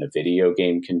convention, a video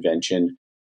game convention,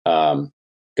 go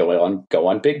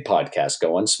on big podcasts,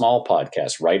 go on small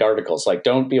podcasts, write articles. Like,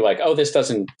 don't be like, oh, this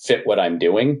doesn't fit what I'm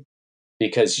doing.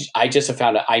 Because I just have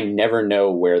found out I never know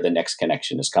where the next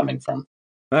connection is coming from.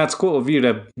 That's cool of you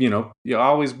to, you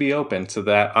always be open to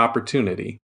that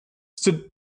opportunity. So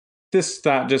this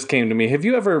thought just came to me. Have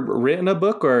you ever written a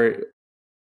book or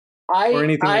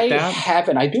anything like that? I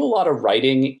haven't. I do a lot of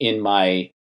writing in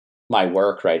my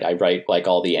work, right? I write like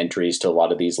all the entries to a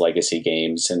lot of these legacy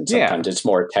games, and sometimes it's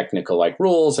more technical, like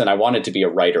rules. And I wanted to be a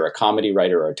writer, a comedy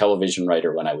writer or a television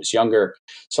writer when I was younger.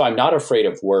 So I'm not afraid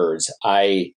of words.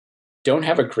 I don't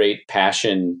have a great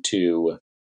passion to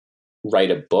write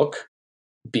a book,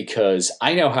 because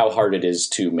I know how hard it is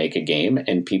to make a game,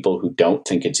 and people who don't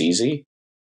think it's easy.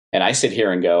 And I sit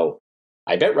here and go,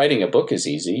 I bet writing a book is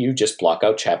easy. You just block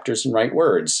out chapters and write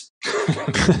words.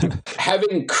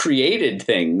 Having created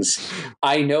things,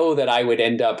 I know that I would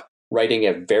end up writing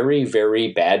a very,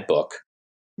 very bad book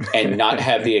and not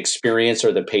have the experience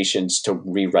or the patience to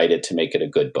rewrite it to make it a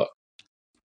good book.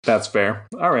 That's fair.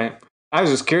 All right. I was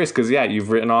just curious because, you've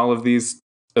written all of these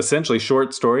essentially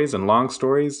short stories and long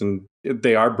stories, and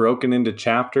they are broken into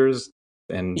chapters.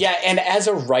 And as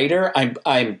a writer,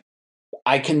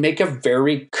 I can make a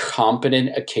very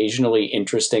competent, occasionally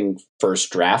interesting first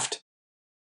draft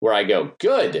where I go,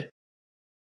 good.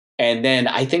 And then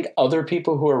I think other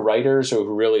people who are writers or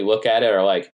who really look at it are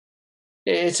like,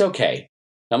 it's okay.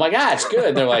 I'm like, it's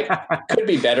good. They're like, could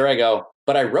be better. I go,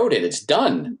 but I wrote it. It's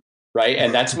done. Right.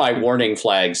 And that's my warning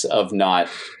flags of not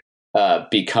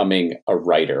becoming a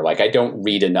writer. Like, I don't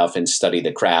read enough and study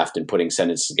the craft and putting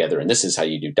sentences together. And this is how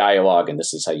you do dialogue. And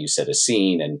this is how you set a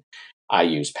scene. And I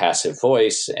use passive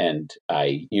voice, and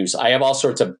I have all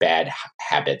sorts of bad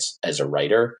habits as a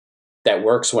writer that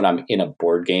works when I'm in a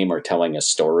board game or telling a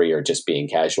story or just being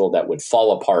casual, that would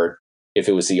fall apart if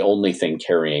it was the only thing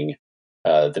carrying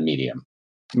the medium.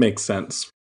 Makes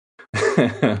sense.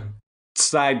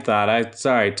 Side thought.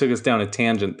 Took us down a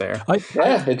tangent there.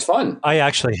 It's fun. I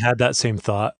actually had that same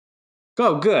thought.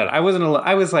 Oh, good. I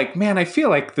was like, man, I feel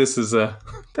like this is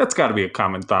that's got to be a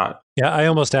common thought. Yeah, I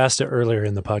almost asked it earlier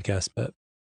in the podcast, but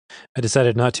I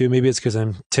decided not to. Maybe it's because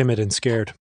I'm timid and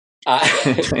scared.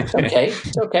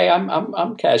 It's okay.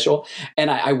 I'm casual, and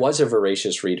I was a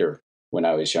voracious reader when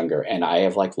I was younger, and I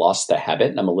have like lost the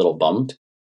habit, and I'm a little bummed.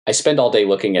 I spend all day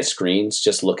looking at screens.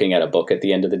 Just looking at a book at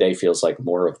the end of the day feels like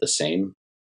more of the same.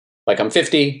 Like, I'm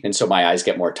 50, and so my eyes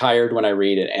get more tired when I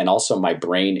read it. And also my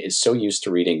brain is so used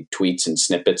to reading tweets and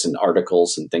snippets and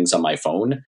articles and things on my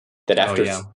phone that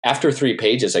after 3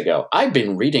 pages, I go, I've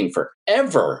been reading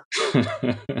forever.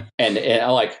 and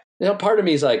I'm like, part of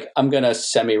me is like, I'm going to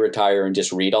semi-retire and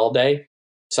just read all day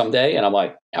someday. And I'm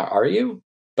like, are you?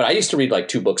 But I used to read like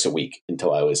 2 books a week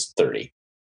until I was 30,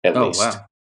 at least. Wow.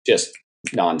 Just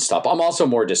nonstop. I'm also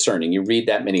more discerning. You read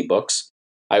that many books,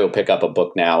 I will pick up a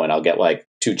book now and I'll get like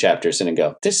 2 chapters in and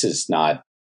go, this is not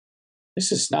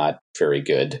very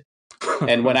good.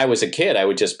 And when I was a kid, I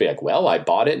would just be like, well, I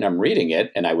bought it and I'm reading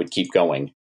it, and I would keep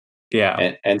going.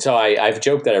 Yeah. And so I've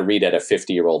joked that I read at a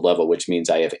 50-year-old level, which means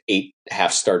I have 8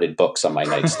 half-started books on my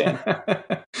nightstand.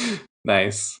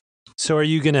 Nice. So are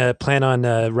you going to plan on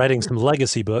writing some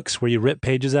legacy books where you rip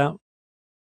pages out?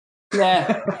 Nah,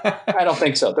 I don't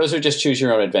think so. Those are just choose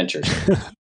your own adventures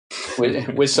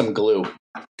with some glue.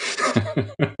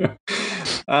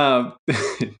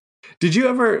 Did you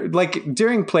ever, like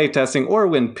during playtesting or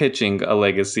when pitching a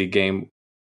legacy game,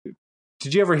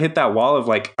 did you ever hit that wall of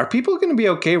like, are people going to be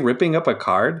okay ripping up a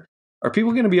card? Are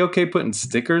people going to be okay putting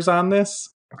stickers on this?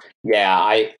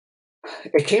 Yeah,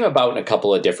 it came about in a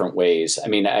couple of different ways. I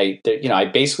mean, I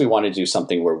basically wanted to do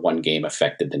something where one game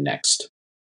affected the next.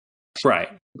 Right.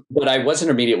 But I wasn't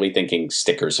immediately thinking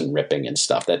stickers and ripping and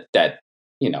stuff. That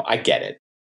I get it.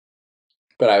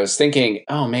 But I was thinking,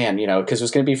 oh man, because it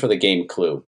was going to be for the game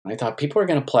Clue. I thought people are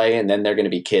going to play, and then they're going to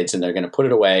be kids, and they're going to put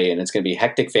it away, and it's going to be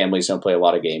hectic families who don't play a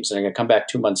lot of games, and they're going to come back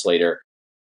 2 months later,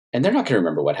 and they're not going to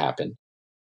remember what happened.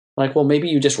 Like, well, maybe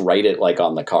you just write it like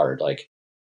on the card, like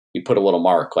you put a little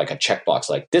mark, like a checkbox,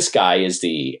 like this guy is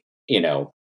the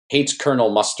hates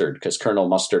Colonel Mustard because Colonel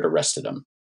Mustard arrested him.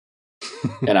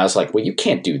 And I was like, well, you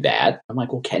can't do that. I'm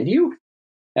like, well, can you?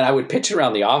 And I would pitch it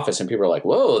around the office, and people are like,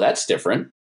 whoa, that's different.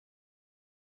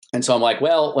 And so I'm like,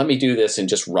 well, let me do this and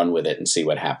just run with it and see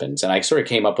what happens. And I sort of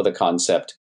came up with a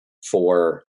concept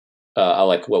for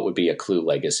like what would be a Clue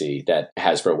legacy that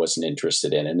Hasbro wasn't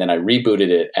interested in. And then I rebooted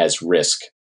it as Risk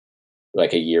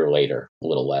like a year later, a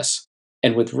little less.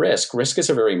 And with Risk is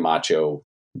a very macho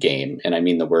game. And I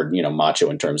mean the word, macho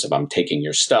in terms of I'm taking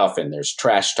your stuff and there's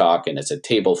trash talk and it's a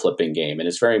table flipping game. And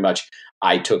it's very much,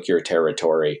 I took your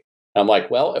territory. And I'm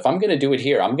like, well, if I'm going to do it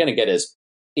here, I'm going to get as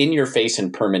in your face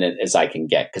and permanent as I can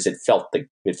get because it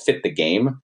fit the game.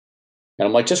 And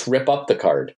I'm like, just rip up the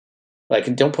card.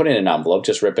 Like, don't put it in an envelope,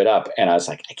 just rip it up. And I was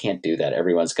like, I can't do that.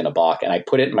 Everyone's going to balk. And I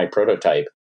put it in my prototype,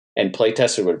 and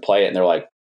playtesters would play it, and they're like,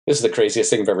 this is the craziest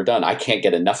thing I've ever done. I can't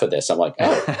get enough of this. I'm like,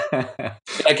 oh.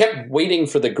 I kept waiting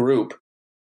for the group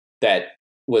that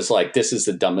was like, this is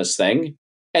the dumbest thing.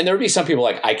 And there would be some people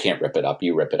like, I can't rip it up.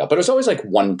 You rip it up. But it was always like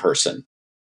one person.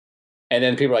 And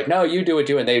then people were like, no, you do it,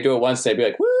 and they do it once. They'd be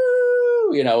like,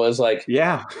 woo! It was like,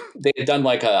 yeah, they had done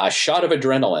like a shot of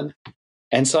adrenaline.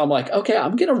 And so I'm like, okay,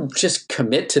 I'm going to just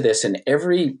commit to this in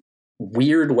every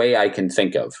weird way I can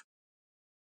think of.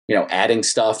 Adding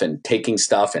stuff and taking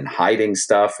stuff and hiding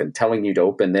stuff and telling you to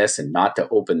open this and not to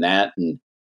open that.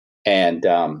 And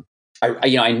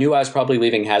I knew I was probably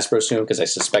leaving Hasbro soon because I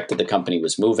suspected the company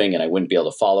was moving and I wouldn't be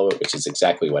able to follow it, which is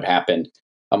exactly what happened.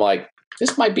 I'm like,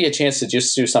 this might be a chance to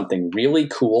just do something really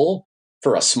cool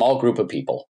for a small group of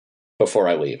people before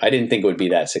I leave. I didn't think it would be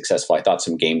that successful. I thought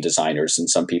some game designers and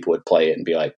some people would play it and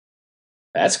be like,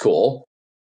 that's cool.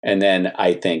 And then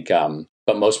I think,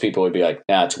 but most people would be like,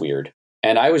 nah, it's weird.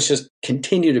 And I was just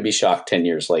continue to be shocked 10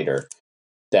 years later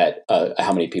that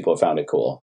how many people have found it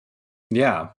cool.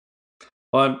 Yeah.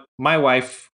 Well, my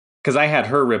wife, because I had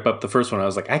her rip up the first one, I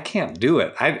was like, I can't do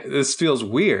it. This feels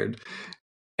weird.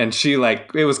 And she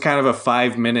it was kind of a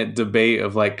 5-minute debate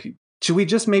of like, should we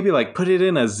just maybe like put it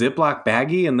in a Ziploc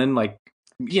baggie and then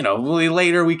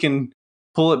later we can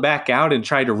pull it back out and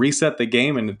try to reset the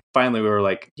game. And finally we were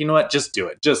like, you know what? Just do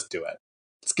it.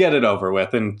 Let's get it over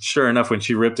with. And sure enough, when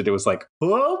she ripped it, it was like,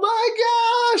 oh my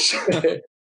gosh.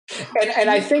 and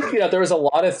I think, there was a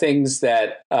lot of things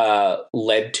that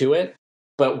led to it.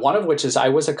 But one of which is I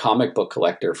was a comic book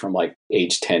collector from like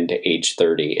age 10 to age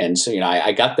 30. And so,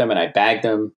 I got them and I bagged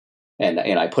them and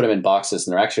I put them in boxes,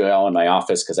 and they're actually all in my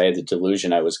office because I had the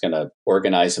delusion I was going to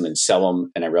organize them and sell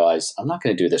them. And I realized I'm not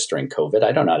going to do this during COVID.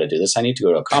 I don't know how to do this. I need to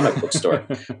go to a comic book store.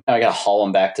 I got to haul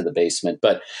them back to the basement.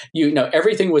 But,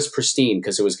 everything was pristine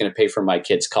because it was going to pay for my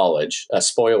kids' college.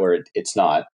 Spoiler, it's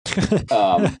not.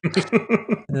 I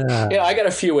got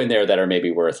a few in there that are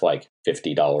maybe worth like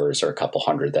 $50 or a couple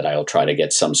hundred that I'll try to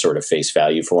get some sort of face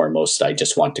value for. And most I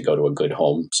just want to go to a good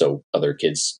home so other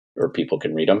kids or people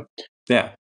can read them.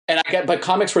 Yeah. But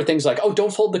comics were things like, oh,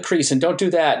 don't fold the crease and don't do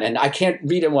that. And I can't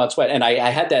read them while it's wet. And I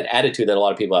had that attitude that a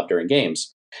lot of people have during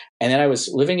games. And then I was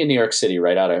living in New York City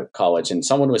right out of college, and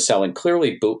someone was selling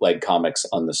clearly bootleg comics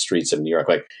on the streets of New York.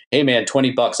 Like, hey man,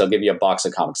 $20, I'll give you a box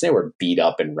of comics. They were beat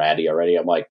up and ratty already. I'm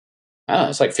like, oh,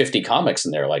 it's like 50 comics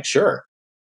in there. Like, sure.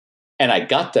 And I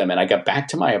got them, and I got back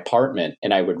to my apartment,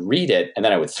 and I would read it, and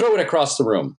then I would throw it across the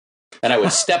room, and I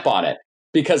would step on it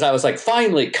because I was like,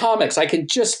 finally, comics. I can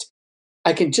just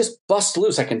bust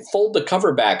loose. I can fold the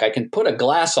cover back. I can put a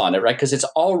glass on it, right? Because it's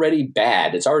already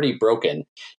bad. It's already broken.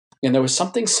 And there was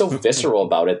something so visceral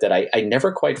about it that I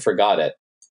never quite forgot it.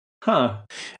 Huh.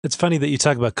 It's funny that you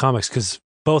talk about comics because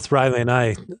both Riley and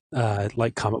I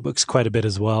like comic books quite a bit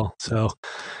as well. So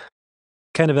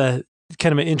kind of an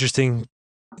interesting,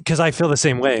 because I feel the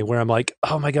same way where I'm like,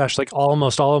 oh my gosh, like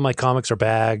almost all of my comics are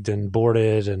bagged and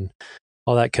boarded and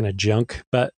all that kind of junk.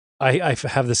 But I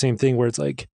have the same thing where it's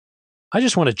like, I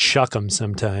just want to chuck them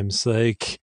sometimes.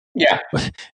 Like, Yeah.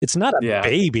 it's not a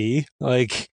baby.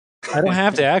 Like, I don't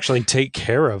have to actually take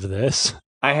care of this.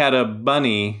 I had a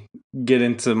bunny get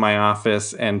into my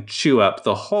office and chew up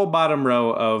the whole bottom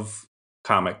row of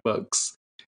comic books.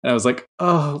 And I was like,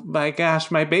 oh my gosh,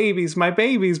 my babies.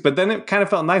 But then it kind of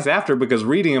felt nice after, because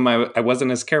reading them, I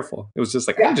wasn't as careful. It was just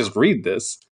like, I can just read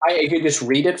this. I could just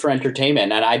read it for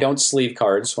entertainment. And I don't sleeve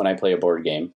cards when I play a board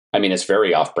game. I mean, it's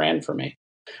very off-brand for me.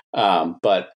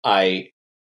 But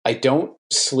I don't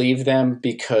sleeve them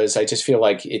because I just feel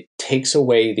like it takes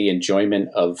away the enjoyment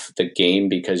of the game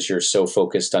because you're so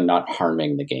focused on not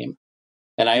harming the game.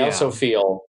 And I also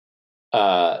feel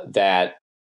that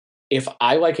if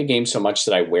I like a game so much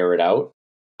that I wear it out,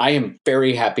 I am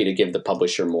very happy to give the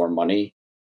publisher more money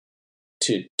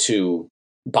to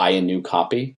buy a new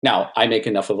copy. Now, I make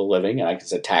enough of a living and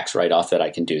it's a tax write-off that I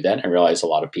can do that. I realize a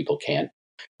lot of people can't.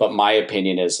 But my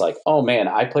opinion is like, oh man,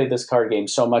 I played this card game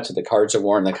so much that the cards are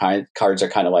worn, the cards are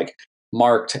kind of like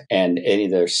marked, and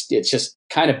it's just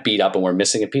kind of beat up and we're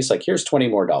missing a piece. Like, here's $20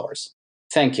 more.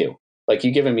 Thank you. Like,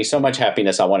 you've given me so much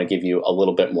happiness, I want to give you a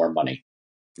little bit more money.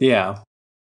 Yeah.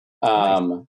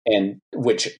 And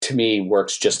which to me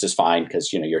works just as fine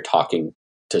because, you're talking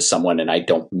to someone and I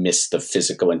don't miss the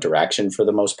physical interaction for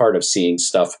the most part of seeing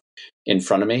stuff in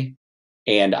front of me.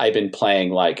 And I've been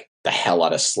playing like the hell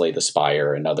out of Slay the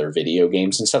Spire and other video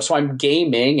games and stuff. So I'm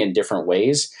gaming in different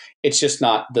ways. It's just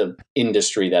not the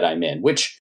industry that I'm in,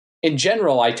 which in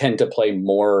general, I tend to play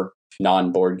more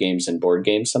non-board games and board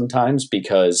games sometimes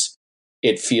because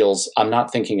it feels I'm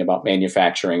not thinking about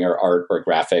manufacturing or art or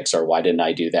graphics or why didn't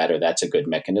I do that or that's a good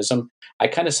mechanism. I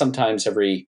kind of sometimes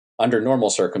under normal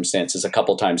circumstances, a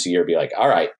couple times a year, be like, all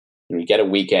right, we get a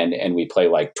weekend and we play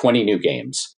like 20 new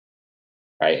games.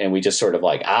 Right. And we just sort of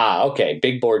like, okay,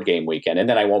 big board game weekend. And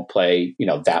then I won't play,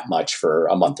 that much for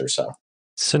a month or so.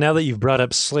 So now that you've brought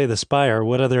up Slay the Spire,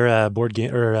 what other board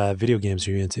game or video games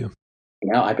are you into?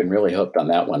 I've been really hooked on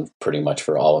that one pretty much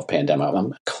for all of pandemic.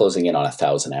 I'm closing in on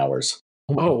 1,000 hours.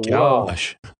 Oh my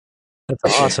gosh.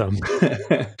 That's awesome.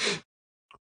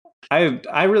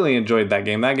 I really enjoyed that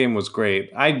game. That game was great.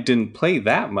 I didn't play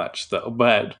that much though,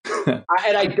 but and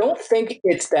I don't think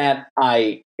it's that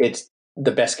it's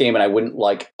the best game and I wouldn't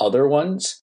like other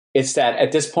ones. It's that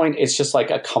at this point, it's just like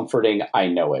a comforting, I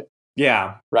know it.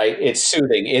 Yeah. Right. It's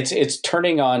soothing. It's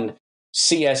turning on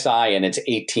CSI in its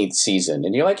 18th season.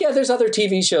 And you're like, yeah, there's other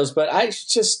TV shows, but I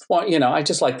just want, I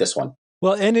just like this one.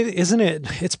 Well, and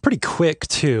it's pretty quick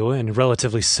too and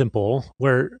relatively simple,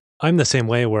 where I'm the same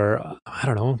way where I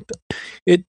don't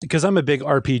know because I'm a big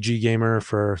RPG gamer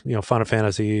for, Final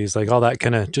Fantasies, like all that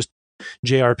kind of just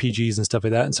JRPGs and stuff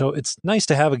like that. And so it's nice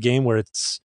to have a game where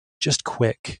it's just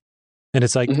quick and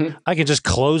it's like, I can just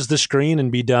close the screen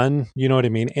and be done. You know what I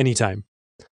mean? Anytime.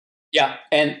 Yeah.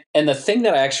 And the thing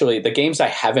that the games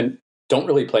I don't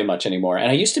really play much anymore.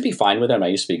 And I used to be fine with them. I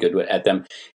used to be good at them.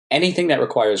 Anything that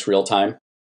requires real time,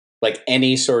 like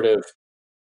any sort of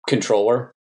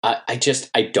controller,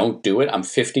 I don't do it. I'm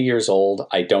 50 years old.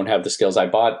 I don't have the skills. I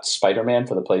bought Spider-Man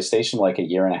for the PlayStation like a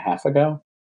year and a half ago.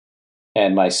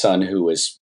 And my son, who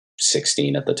was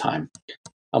 16 at the time,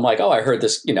 I'm like, I heard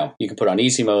this, you can put on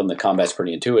easy mode and the combat's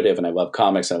pretty intuitive. And I love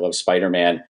comics and I love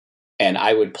Spider-Man. And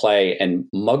I would play and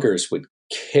muggers would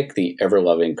kick the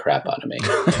ever-loving crap out of me.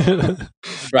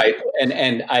 Right.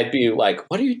 And I'd be like,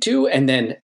 what do you do? And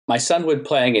then my son would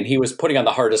playing and he was putting on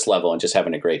the hardest level and just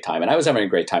having a great time. And I was having a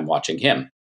great time watching him.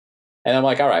 And I'm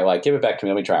like, all right, well, give it back to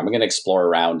me. Let me try. I'm going to explore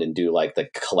around and do like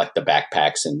collect the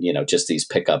backpacks and, just these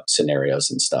pickup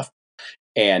scenarios and stuff.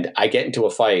 And I get into a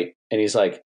fight and he's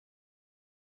like,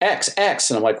 X.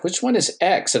 And I'm like, which one is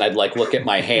X? And I'd like look at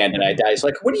my hand and I die. He's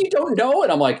like, what do you don't know?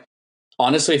 And I'm like,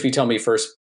 honestly, if you tell me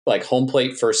first, like home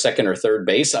plate, first, second, or third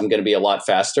base, I'm going to be a lot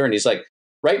faster. And he's like,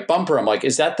 right bumper. I'm like,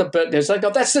 is that the button? He's like, no,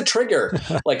 that's the trigger.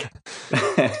 Like,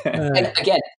 and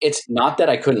again, it's not that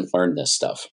I couldn't learn this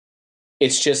stuff.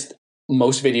 It's just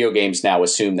most video games now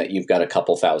assume that you've got a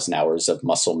couple thousand hours of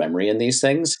muscle memory in these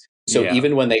things. So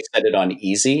even when they set it on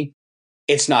easy,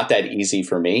 it's not that easy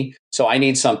for me. So I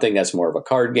need something that's more of a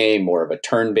card game, more of a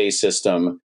turn-based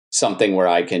system, something where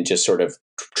I can just sort of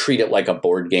treat it like a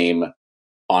board game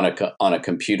on a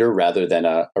computer rather than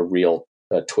a real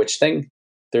Twitch thing.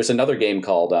 There's another game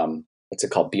called, what's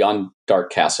it called? Beyond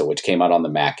Dark Castle, which came out on the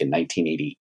Mac in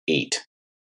 1988.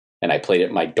 And I played it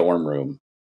in my dorm room.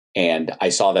 and I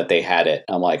saw that they had it.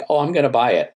 I'm like, oh, I'm going to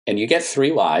buy it. And you get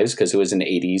 3 lives because it was an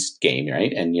 80s game,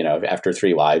 right? And after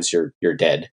 3 lives, you're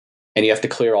dead, and you have to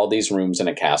clear all these rooms in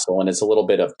a castle. And it's a little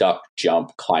bit of duck,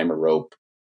 jump, climb a rope,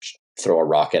 throw a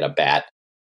rock at a bat.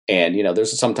 And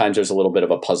sometimes there's a little bit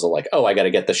of a puzzle, like, oh, I got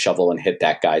to get the shovel and hit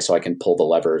that guy so I can pull the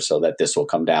lever so that this will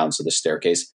come down. So the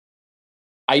staircase.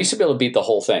 I used to be able to beat the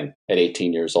whole thing at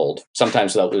 18 years old,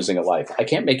 sometimes without losing a life. I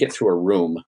can't make it through a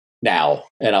room now.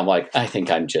 And I'm like, I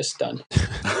think I'm just done.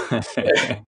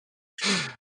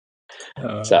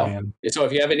 So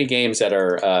if you have any games that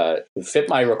are fit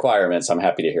my requirements, I'm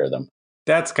happy to hear them.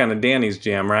 That's kind of Danny's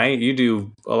jam, right? You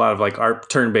do a lot of like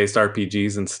turn-based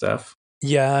RPGs and stuff.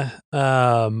 Yeah.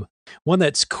 One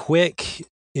that's quick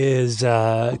is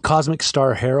Cosmic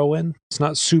Star Heroine. It's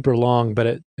not super long,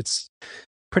 but it's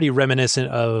pretty reminiscent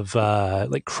of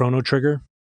like Chrono Trigger.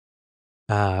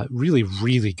 Really,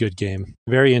 really good game.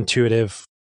 Very intuitive,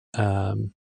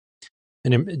 and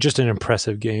just an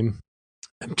impressive game.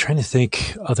 I'm trying to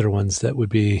think other ones that would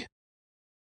be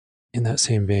in that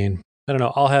same vein. I don't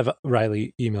know. I'll have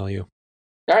Riley email you.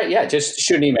 All right, yeah, just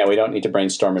shoot an email. We don't need to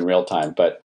brainstorm in real time,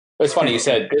 but it's funny you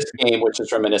said this game, which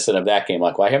is reminiscent of that game.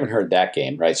 Like, well, I haven't heard that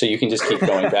game, right? So you can just keep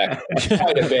going back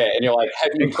quite a bit, and you're like, "Have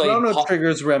you played?" Chrono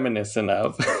Trigger's reminiscent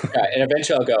of. Yeah, and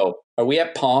eventually I'll go, "Are we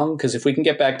at Pong? Because if we can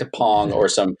get back to Pong or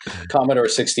some Commodore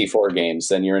 64 games,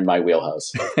 then you're in my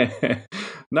wheelhouse."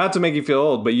 Not to make you feel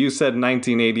old, but you said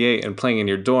 1988 and playing in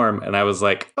your dorm, and I was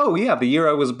like, "Oh yeah, the year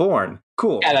I was born.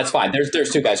 Cool." Yeah, that's fine. There's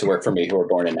 2 guys who work for me who were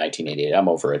born in 1988. I'm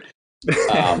over it.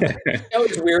 It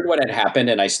was weird when it happened,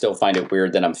 and I still find it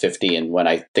weird that I'm 50. And when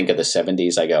I think of the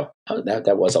 70s, I go, "Oh,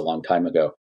 that was a long time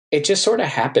ago." It just sort of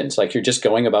happens. Like you're just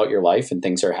going about your life, and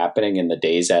things are happening, and the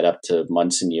days add up to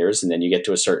months and years, and then you get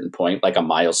to a certain point, like a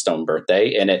milestone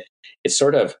birthday, and it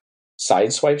sort of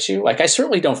sideswipes you. Like I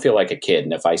certainly don't feel like a kid,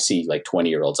 and if I see like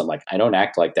 20-year-olds, I'm like, I don't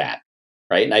act like that,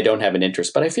 right? And I don't have an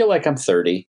interest, but I feel like I'm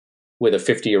 30 with a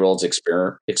 50-year-old's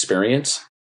experience,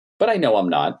 but I know I'm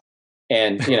not.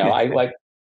 And, I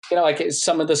like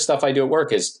some of the stuff I do at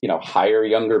work is, hire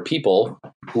younger people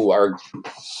who are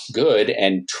good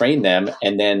and train them.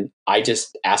 And then I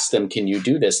just ask them, can you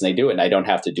do this? And they do it. And I don't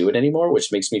have to do it anymore, which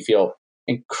makes me feel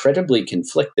incredibly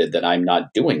conflicted that I'm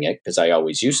not doing it because I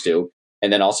always used to.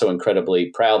 And then also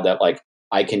incredibly proud that like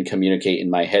I can communicate in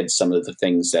my head some of the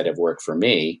things that have worked for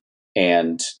me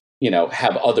and,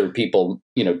 have other people,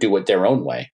 do it their own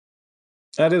way.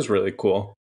 That is really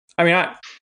cool. I mean,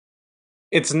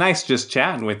 it's nice just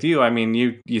chatting with you. I mean,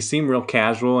 you seem real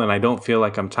casual, and I don't feel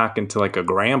like I'm talking to like a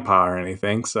grandpa or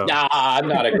anything. So nah, I'm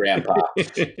not a grandpa.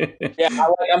 Yeah,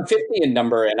 I'm 50 in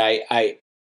number, and I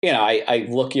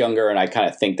look younger, and I kind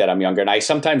of think that I'm younger. And I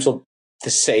sometimes will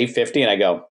say 50, and I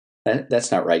go,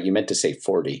 that's not right. You meant to say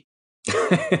 40.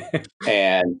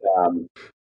 And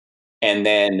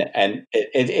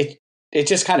it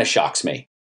just kind of shocks me.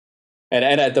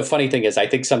 And the funny thing is, I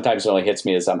think sometimes it only hits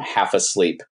me as I'm half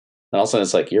asleep. And all of a sudden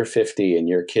it's like, you're 50 and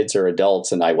your kids are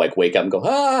adults. And I like wake up and go,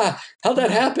 how'd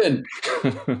that happen?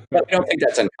 But I don't think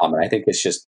that's uncommon. I think it's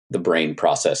just the brain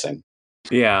processing.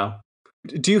 Yeah.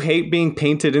 Do you hate being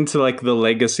painted into like the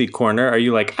legacy corner? Are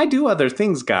you like, I do other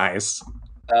things, guys?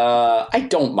 I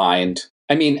don't mind.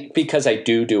 I mean, because I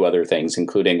do other things,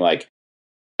 including like,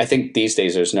 I think these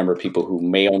days there's a number of people who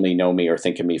may only know me or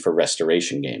think of me for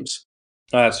restoration games.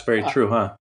 That's very true,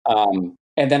 huh?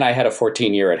 And then I had a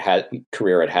 14-year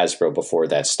career at Hasbro before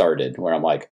that started, where I'm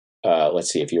like, let's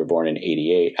see, if you were born in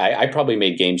 88, I probably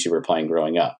made games you were playing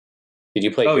growing up. Did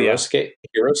you play Heroescape?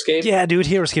 Heroescape? Yeah, dude,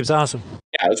 Heroescape's awesome.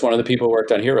 Yeah, I was one of the people who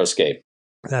worked on Heroescape.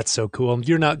 That's so cool.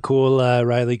 You're not cool,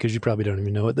 Riley, because you probably don't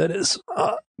even know what that is.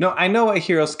 No, I know what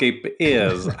Heroescape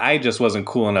is. I just wasn't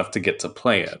cool enough to get to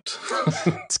play it.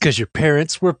 It's because your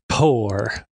parents were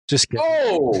poor. Just kidding.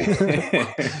 Oh,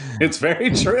 it's very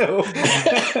true.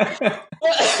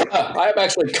 I'm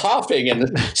actually coughing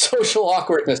in social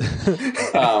awkwardness.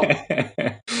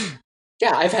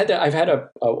 Yeah, I've had a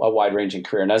wide-ranging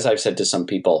career, and as I've said to some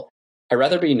people, I'd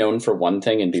rather be known for one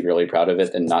thing and be really proud of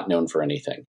it than not known for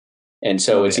anything. And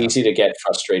so it's easy to get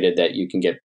frustrated that you can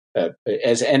get,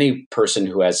 as any person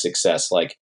who has success,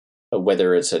 like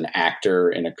whether it's an actor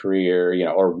in a career,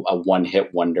 or a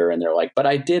one-hit wonder, and they're like, but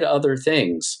I did other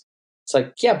things. It's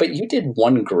like, yeah, but you did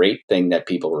one great thing that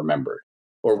people remembered,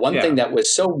 or one thing that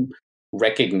was so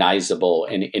recognizable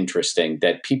and interesting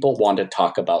that people want to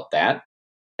talk about that.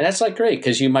 And that's like great,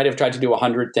 because you might have tried to do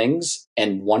 100 things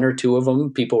and 1 or 2 of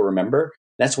them people remember.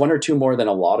 That's 1 or 2 more than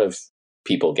a lot of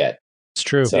people get. It's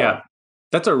true. So, yeah.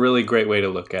 That's a really great way to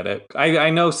look at it. I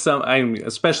know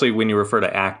especially when you refer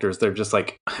to actors, they're just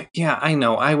like, yeah, I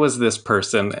know, I was this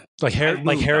person. Like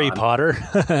Harry Potter.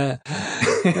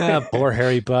 Poor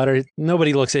Harry Potter.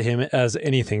 Nobody looks at him as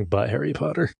anything but Harry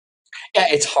Potter. Yeah,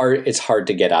 it's hard. It's hard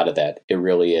to get out of that. It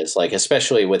really is. Like,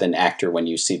 especially with an actor, when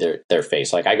you see their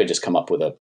face. Like, I could just come up with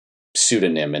a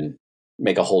pseudonym and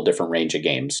make a whole different range of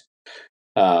games.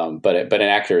 But an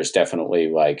actor is definitely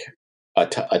like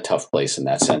a tough place in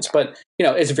that sense. But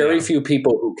it's very few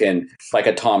people who can, like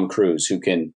a Tom Cruise, who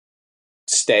can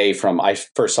stay from. I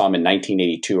first saw him in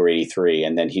 1982 or 83,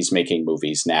 and then he's making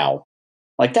movies now.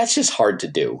 Like, that's just hard to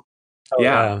do.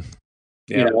 Yeah.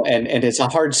 And it's a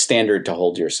hard standard to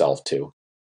hold yourself to.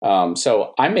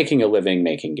 So I'm making a living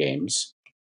making games.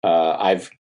 I've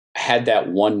had that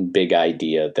one big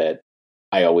idea that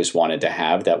I always wanted to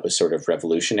have that was sort of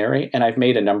revolutionary. And I've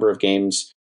made a number of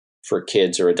games for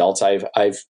kids or adults.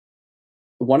 I've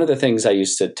one of the things I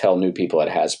used to tell new people at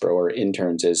Hasbro or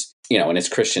interns is, and it's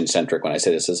Christian centric when I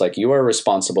say this, is like, you are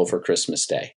responsible for Christmas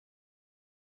Day.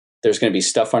 There's going to be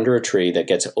stuff under a tree that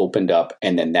gets opened up.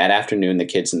 And then that afternoon, the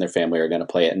kids and their family are going to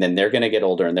play it. And then they're going to get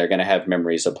older and they're going to have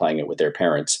memories of playing it with their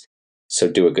parents.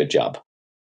 So do a good job.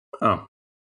 Oh,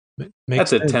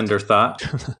 that's a tender thought.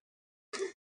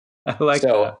 I like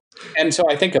that. And so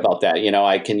I think about that.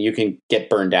 You can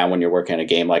get burned down when you're working on a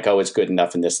game, like, oh, it's good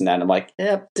enough and this and that. And I'm like,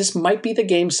 this might be the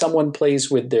game someone plays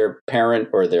with their parent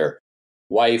or their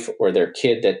wife or their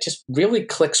kid that just really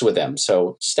clicks with them.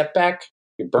 So step back.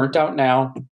 You're burnt out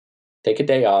now. Take a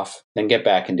day off, then get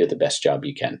back and do the best job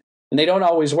you can. And they don't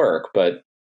always work, but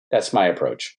that's my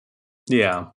approach.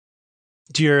 Yeah.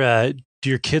 Do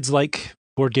your kids like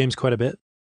board games quite a bit?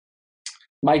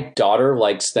 My daughter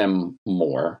likes them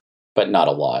more, but not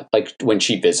a lot. Like, when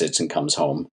she visits and comes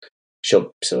home, she'll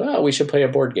say, oh, we should play a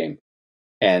board game.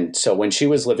 And so when she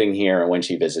was living here and when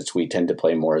she visits, we tend to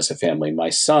play more as a family. My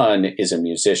son is a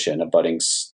musician, a budding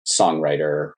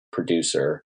songwriter,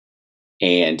 producer.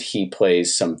 And he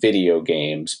plays some video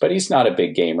games, but he's not a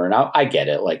big gamer. And I get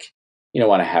it. Like, you don't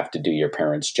want to have to do your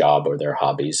parents' job or their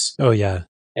hobbies. Oh, yeah.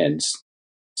 And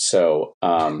so,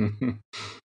 and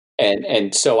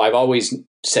so I've always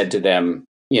said to them,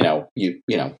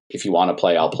 if you want to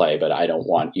play, I'll play, but I don't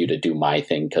want you to do my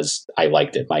thing because I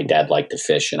liked it. My dad liked to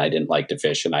fish and I didn't like to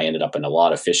fish. And I ended up in a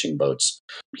lot of fishing boats,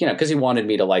 because he wanted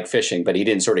me to like fishing, but he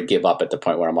didn't sort of give up at the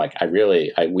point where I'm like,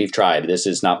 we've tried. This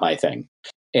is not my thing.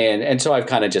 And so I've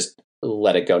kind of just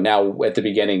let it go. Now, at the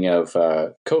beginning of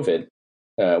COVID,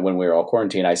 when we were all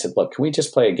quarantined, I said, look, can we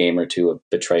just play a game or two of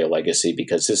Betrayal Legacy?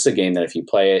 Because this is a game that if you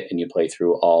play it and you play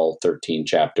through all 13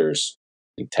 chapters,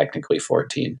 I think technically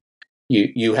 14,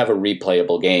 you have a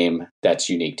replayable game that's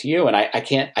unique to you. And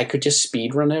I could just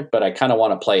speed run it, but I kind of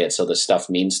want to play it so the stuff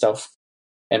means stuff.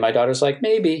 And my daughter's like,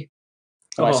 maybe.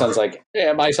 And my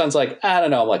son's like, I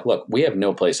don't know. I'm like, look, we have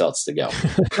no place else to go.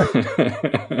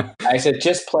 I said,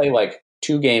 just play like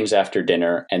 2 games after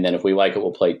dinner. And then if we like it,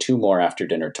 we'll play 2 more after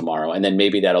dinner tomorrow. And then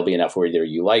maybe that'll be enough where either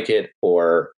you like it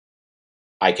or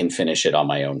I can finish it on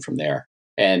my own from there.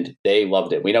 And they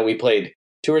loved it. We played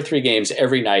 2 or 3 games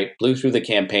every night, blew through the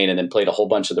campaign, and then played a whole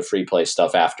bunch of the free play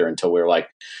stuff after until we were like,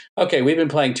 okay, we've been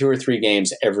playing 2 or 3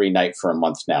 games every night for a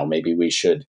month now. Maybe we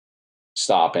should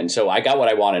stop. And so I got what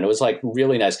I wanted. It was like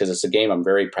really nice because it's a game I'm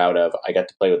very proud of. I got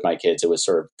to play with my kids. It was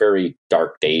sort of very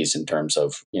dark days in terms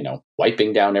of,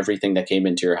 wiping down everything that came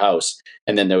into your house.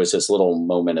 And then there was this little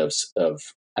moment of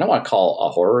I don't want to call a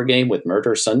horror game with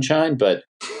murder sunshine, but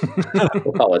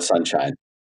we'll call it sunshine.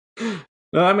 No,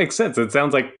 that makes sense. It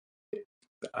sounds like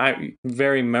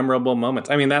very memorable moments.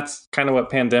 I mean, that's kind of what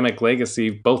Pandemic Legacy,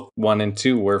 both 1 and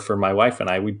 2, were for my wife and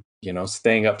I. We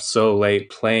staying up so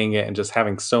late, playing it and just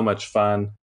having so much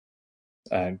fun.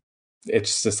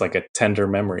 It's just like a tender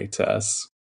memory to us.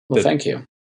 Well, thank you.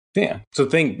 Yeah. So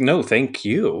thank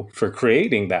you for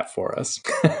creating that for us.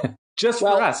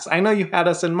 For us. I know you had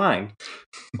us in mind.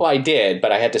 Well, I did,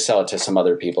 but I had to sell it to some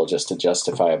other people just to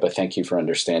justify it. But thank you for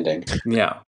understanding.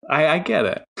 Yeah, I get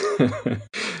it.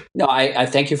 No, I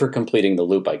thank you for completing the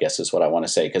loop, I guess is what I want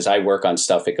to say. Because I work on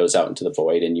stuff that goes out into the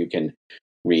void and you can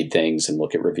read things and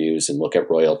look at reviews and look at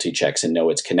royalty checks and know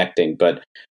it's connecting. But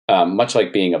much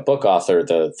like being a book author,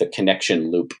 the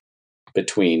connection loop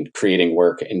between creating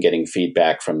work and getting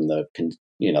feedback from the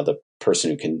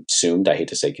person who consumed, I hate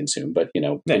to say consumed, but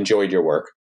enjoyed your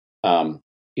work,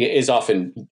 is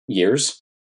often years,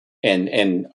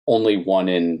 and only 1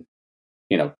 in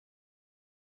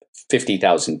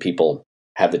 50,000 people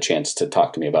have the chance to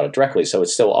talk to me about it directly. So it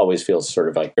still always feels sort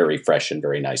of like very fresh and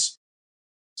very nice.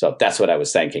 So that's what I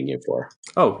was thanking you for.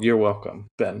 Oh, you're welcome,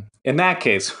 Ben. In that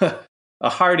case, a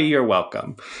hearty you're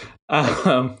welcome.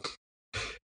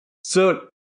 So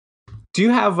do you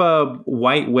have a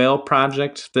white whale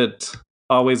project that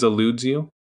always eludes you?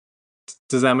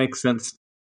 Does that make sense?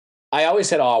 I always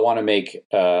said, I want to make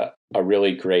a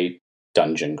really great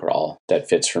dungeon crawl that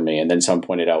fits for me. And then someone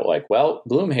pointed out, like, well,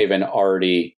 Gloomhaven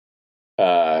already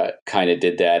kind of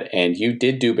did that, and you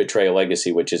did do Betrayal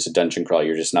Legacy, which is a dungeon crawl.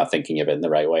 You're just not thinking of it in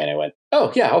the right way. And I went,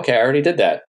 oh yeah, okay, I already did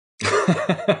that.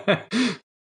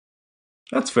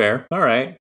 That's fair. All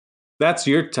right, that's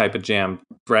your type of jam,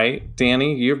 right,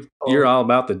 Danny? You're all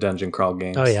about the dungeon crawl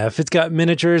games. Oh yeah, if it's got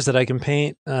miniatures that I can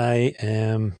paint, I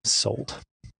am sold.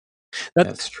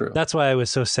 That's true. That's why I was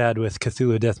so sad with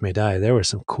Cthulhu Death May Die. There were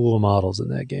some cool models in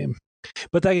that game,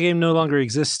 but that game no longer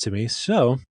exists to me.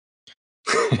 So,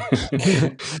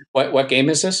 what game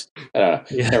is this? I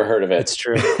don't know. Yeah, never heard of it. It's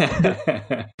true.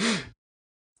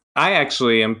 I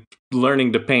actually am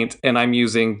learning to paint, and I'm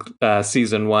using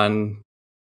season 1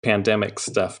 pandemic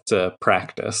stuff to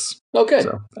practice. Oh, good.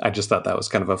 So I just thought that was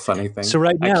kind of a funny thing. So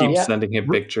right now, I keep sending him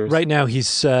pictures. Right now,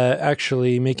 he's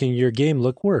actually making your game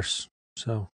look worse.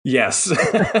 So yes,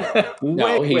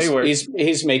 no,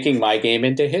 he's making my game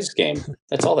into his game.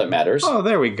 That's all that matters. Oh,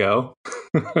 there we go.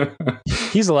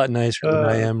 He's a lot nicer than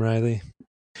I am, Riley.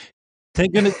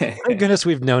 Thank goodness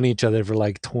we've known each other for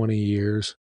like 20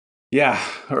 years. Yeah,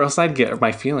 or else I'd get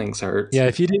my feelings hurt. Yeah,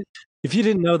 if you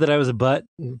didn't know that I was a butt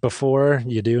before,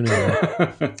 you do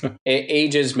now.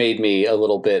 Age has made me a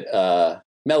little bit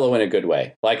mellow in a good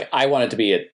way. Like, I wanted to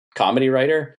be a comedy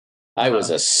writer. I was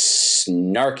a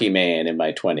snarky man in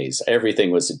my 20s. Everything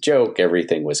was a joke.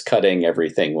 Everything was cutting.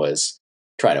 Everything was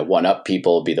trying to one-up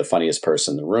people, be the funniest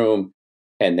person in the room.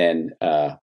 And then,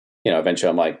 eventually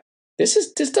I'm like,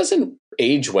 this doesn't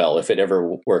age well if it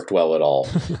ever worked well at all.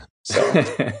 So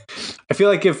I feel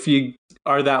like if you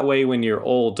are that way when you're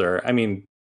older, I mean,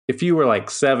 if you were like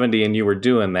 70 and you were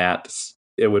doing that,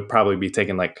 it would probably be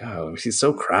taken like, oh, she's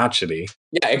so crotchety.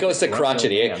 Yeah, it goes to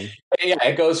crotchety.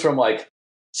 It goes from like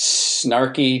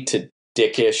snarky to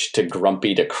dickish to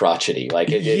grumpy to crotchety. Like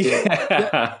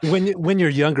when you're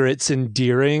younger, it's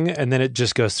endearing, and then it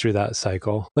just goes through that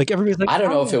cycle. Like everybody's like, I don't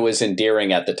know if it was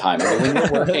endearing at the time.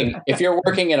 I mean, if you're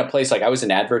working in a place, like I was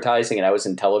in advertising and I was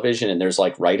in television, and there's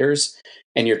like writers,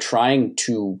 and you're trying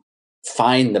to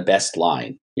find the best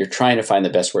line, you're trying to find the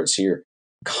best word, so you're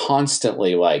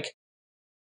constantly like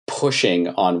pushing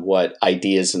on what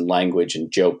ideas and language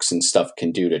and jokes and stuff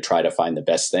can do to try to find the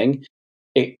best thing.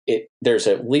 There's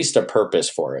at least a purpose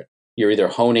for it. You're either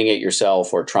honing it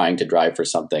yourself or trying to drive for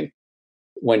something.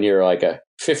 When you're like a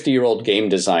 50-year-old game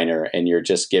designer and you're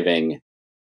just giving,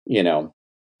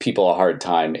 people a hard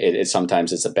time,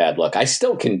 sometimes it's a bad look. I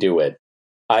still can do it.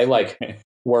 I like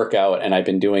work out, and I've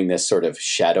been doing this sort of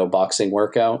shadow boxing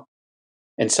workout.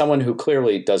 And someone who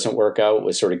clearly doesn't work out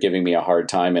was sort of giving me a hard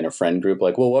time in a friend group.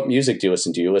 Like, well, what music do you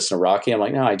listen to? Do you listen to Rocky? I'm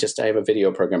like, no, I have a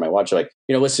video program I watch. Like,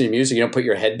 listen to music. You don't put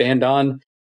your headband on.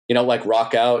 You don't like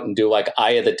rock out and do like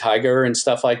Eye of the Tiger and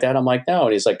stuff like that. I'm like, no.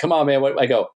 And he's like, come on, man. I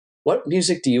go, what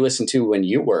music do you listen to when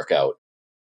you work out?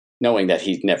 Knowing that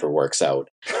he never works out.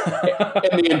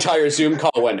 And the entire Zoom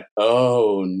call went,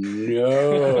 oh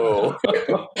no.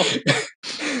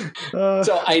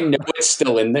 So I know it's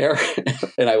still in there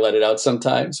and I let it out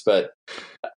sometimes, but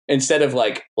instead of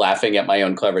like laughing at my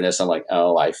own cleverness, I'm like,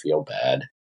 oh, I feel bad.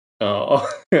 Oh,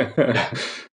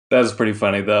 that's pretty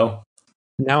funny though.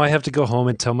 Now I have to go home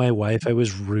and tell my wife I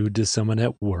was rude to someone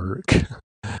at work.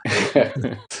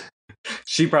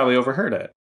 She probably overheard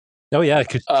it. Oh yeah,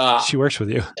 she works with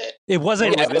you. It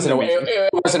wasn't. Yeah, it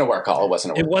wasn't a work call. It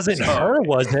wasn't. It wasn't her,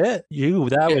 was it? You?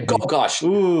 That would. Oh gosh!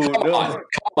 Ooh, come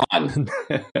on!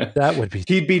 That would be.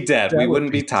 He'd be dead. We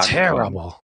wouldn't be talking.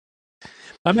 Terrible.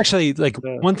 I'm actually like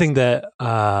one thing that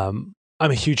I'm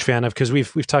a huge fan of, because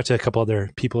we've talked to a couple other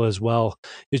people as well,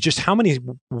 is just how many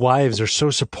wives are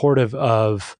so supportive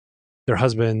of their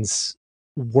husbands'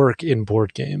 work in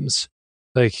board games,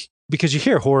 like. Because you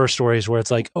hear horror stories where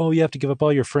it's like, oh, you have to give up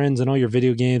all your friends and all your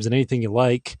video games and anything you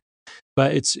like.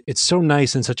 But it's so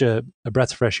nice and such a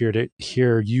breath of fresh air to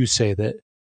hear you say that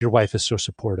your wife is so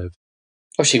supportive.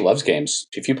 Oh, she loves games.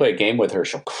 If you play a game with her,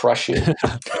 she'll crush you.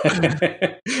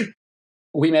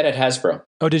 We met at Hasbro.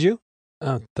 Oh, did you?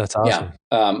 Oh, that's awesome.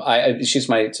 Yeah. She's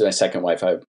my second wife.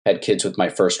 I had kids with my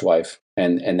first wife,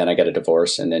 and then I got a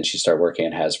divorce, and then she started working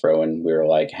at Hasbro, and we were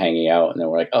like hanging out, and then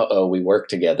we're like, uh-oh, we work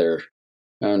together.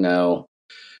 Oh no,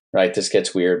 right? This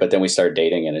gets weird. But then we started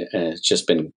dating, and it's just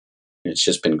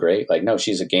been great. Like, no,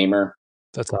 she's a gamer.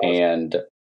 That's awesome. And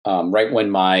right when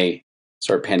my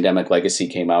sort of Pandemic Legacy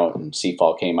came out and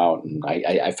Seafall came out, and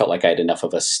I felt like I had enough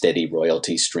of a steady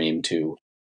royalty stream to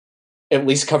at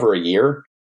least cover a year.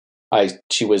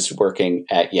 She was working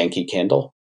at Yankee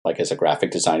Candle, like as a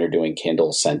graphic designer, doing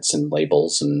candle scents and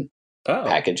labels and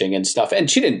packaging and stuff.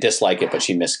 And she didn't dislike it, but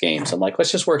she missed games. I'm like,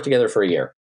 let's just work together for a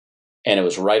year. And it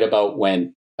was right about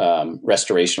when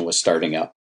Restoration was starting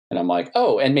up. And I'm like,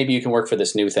 oh, and maybe you can work for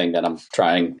this new thing that I'm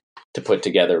trying to put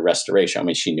together, restoration. I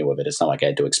mean, she knew of it. It's not like I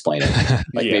had to explain it.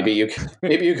 Like maybe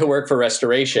you can work for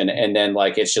restoration. And then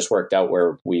like, it's just worked out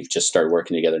where we've just started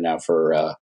working together now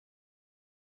for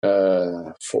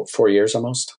 4 years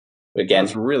almost. Again,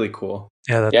 that's really cool.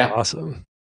 Yeah, that's awesome.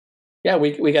 Yeah,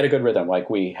 we got a good rhythm. Like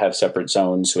we have separate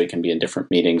zones, so we can be in different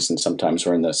meetings, and sometimes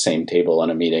we're in the same table in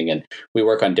a meeting, and we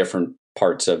work on different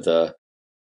parts of the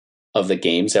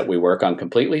games that we work on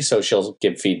completely. So she'll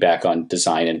give feedback on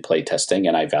design and play testing,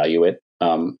 and I value it.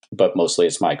 But mostly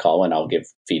it's my call, and I'll give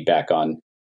feedback on,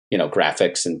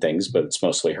 graphics and things, but it's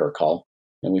mostly her call,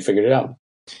 and we figured it out.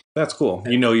 That's cool.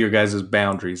 You know your guys'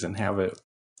 boundaries and have it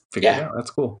figured out.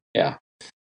 That's cool. Yeah.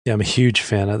 Yeah, I'm a huge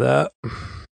fan of that.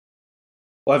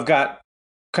 Well, I've got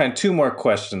kind of two more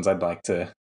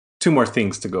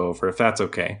things to go over, if that's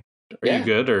okay. Are you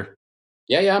good or?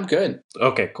 Yeah, I'm good.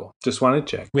 Okay, cool. Just wanted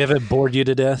to check. We haven't bored you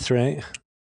to death, right?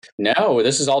 No,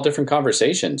 this is all different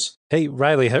conversations. Hey,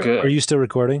 Riley, are you still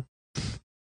recording?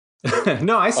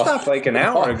 No, I stopped like an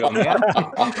hour ago, man.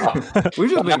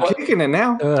 We've just been kicking it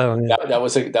now. That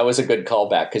was a good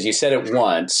callback because you said it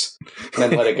once and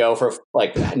then let it go for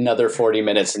like another 40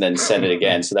 minutes and then said it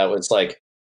again. So that was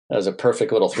a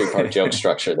perfect little 3-part joke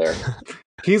structure there.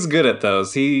 He's good at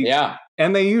those.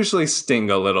 And they usually sting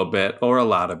a little bit or a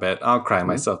lot of it. I'll cry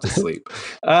myself to sleep.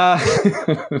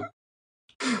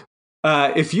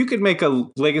 If you could make a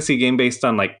legacy game based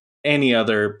on like any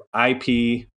other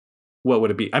IP, what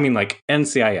would it be? I mean, like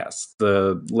NCIS,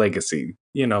 the legacy,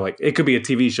 like it could be a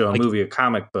TV show, a movie, a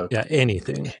comic book. Yeah,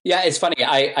 anything. Yeah, it's funny.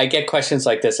 I get questions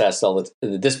like this asked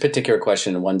this particular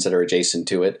question and ones that are adjacent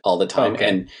to it all the time. Okay.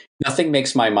 And nothing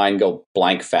makes my mind go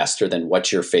blank faster than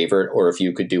what's your favorite, or if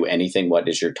you could do anything, what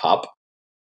is your top?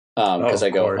 Because I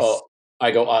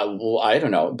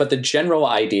don't know. But the general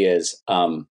idea is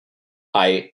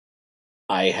I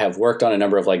have worked on a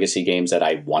number of legacy games that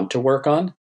I want to work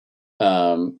on.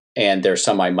 And there's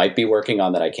some I might be working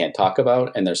on that I can't talk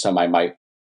about. And there's some I might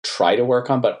try to work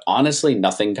on. But honestly,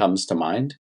 nothing comes to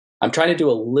mind. I'm trying to do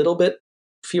a little bit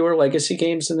fewer legacy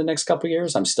games in the next couple of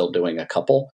years. I'm still doing a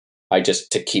couple.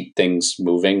 To keep things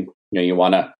moving. You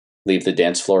want to leave the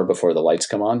dance floor before the lights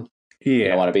come on. Yeah. You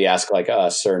don't want to be asked like,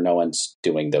 sir, no one's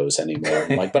doing those anymore.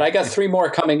 I'm like, but I got 3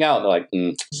 more coming out. And they're like,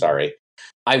 sorry.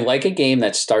 I like a game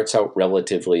that starts out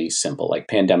relatively simple. Like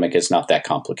Pandemic is not that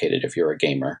complicated if you're a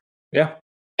gamer. Yeah.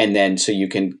 And then so you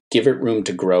can give it room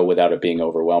to grow without it being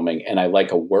overwhelming. And I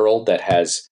like a world that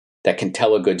can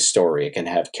tell a good story. It can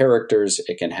have characters.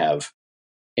 It can have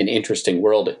an interesting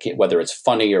world, whether it's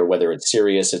funny or whether it's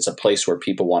serious. It's a place where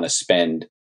people want to spend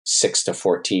 6 to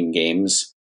 14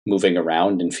 games moving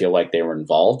around and feel like they were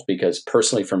involved. Because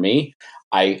personally for me,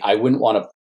 I wouldn't want to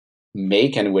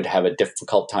make and would have a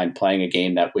difficult time playing a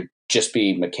game that would just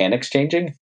be mechanics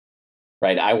changing.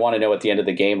 Right. I want to know at the end of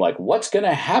the game, like, what's going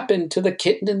to happen to the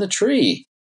kitten in the tree?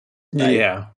 Right?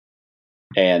 Yeah.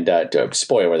 And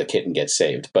spoiler, the kitten gets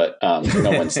saved, but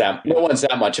no one's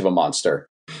that much of a monster.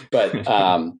 But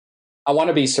I want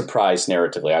to be surprised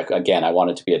narratively. I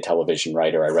wanted to be a television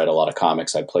writer. I read a lot of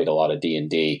comics. I played a lot of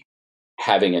D&D.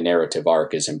 Having a narrative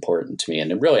arc is important to me.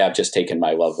 And really, I've just taken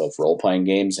my love of role-playing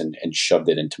games and shoved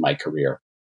it into my career.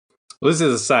 Well, this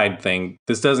is a side thing.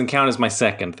 This doesn't count as my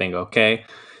second thing, okay?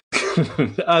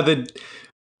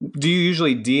 Do you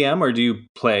usually DM or do you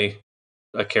play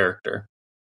a character?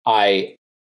 I,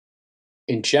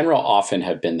 in general, often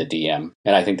have been the DM.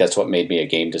 And I think that's what made me a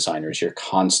game designer is you're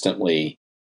constantly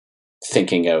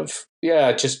thinking of,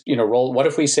 roll. What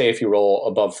if we say if you roll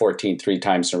above 14 3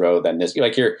 times in a row, then this,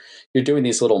 like you're doing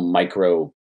these little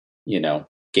micro,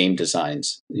 game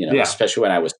designs, especially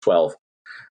when I was 12.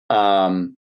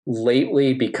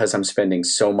 Lately, because I'm spending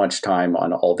so much time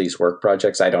on all these work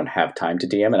projects, I don't have time to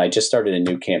DM. And I just started a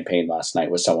new campaign last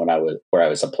night with someone where I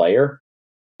was a player,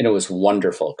 and it was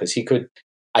wonderful because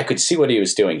I could see what he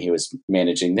was doing. He was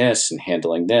managing this and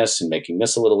handling this and making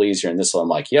this a little easier and this. I'm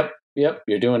like, yep,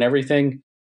 you're doing everything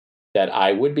that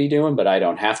I would be doing, but I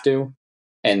don't have to.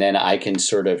 And then I can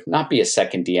sort of not be a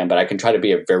second DM, but I can try to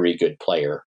be a very good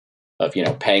player of,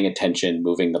 paying attention,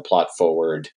 moving the plot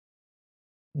forward,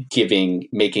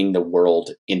 making the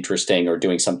world interesting or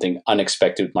doing something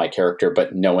unexpected with my character,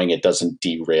 but knowing it doesn't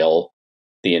derail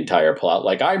the entire plot.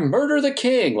 Like I murder the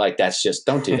king. Like that's just,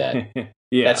 don't do that.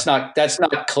 Yeah. That's not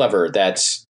clever.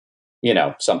 That's,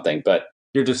 something, but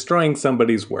you're destroying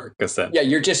somebody's work. Essentially. Yeah.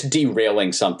 You're just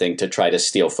derailing something to try to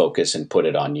steal focus and put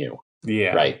it on you.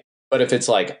 Yeah. Right. But if it's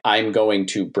like, I'm going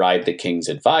to bribe the king's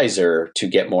advisor to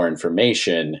get more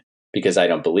information because I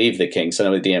don't believe the king.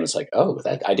 Suddenly the DM is like,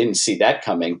 I didn't see that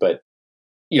coming. But,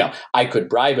 I could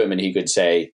bribe him and he could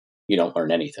say, you don't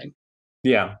learn anything.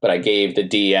 Yeah. But I gave the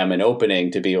DM an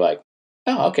opening to be like,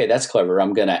 oh, okay, that's clever.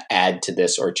 I'm going to add to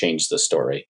this or change the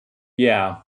story.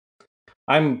 Yeah.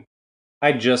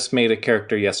 I just made a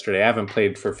character yesterday. I haven't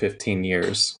played for 15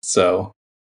 years, so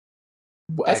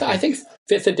I think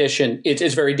 5th edition,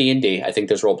 it's very D&D. I think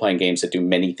there's role-playing games that do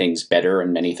many things better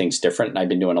and many things different. And I've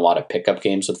been doing a lot of pickup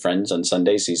games with friends on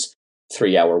Sundays, these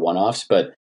 3-hour one-offs.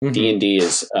 But D&D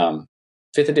is, 5th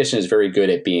edition is very good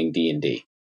at being D&D.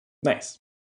 Nice.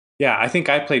 Yeah, I think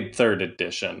I played 3rd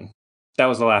edition. That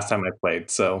was the last time I played,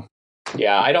 so.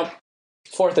 Yeah,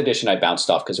 4th edition I bounced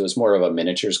off because it was more of a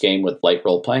miniatures game with light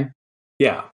role-playing.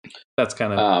 Yeah, that's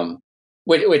kind of...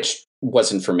 which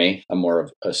wasn't for me. I'm more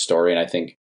of a story, and I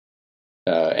think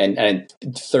and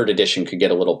 3rd edition could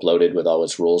get a little bloated with all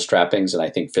its rules trappings, and I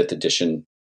think 5th edition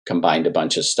combined a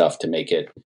bunch of stuff to make it,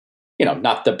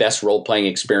 not the best role-playing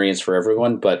experience for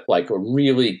everyone, but like a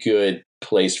really good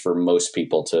place for most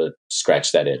people to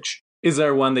scratch that itch. Is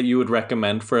there one that you would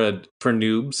recommend for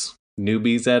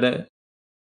newbies at it?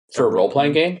 For a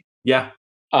role-playing game? Yeah.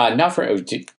 Not for,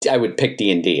 I would pick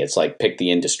D&D. It's like pick the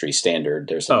industry standard.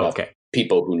 There's enough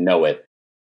people who know it.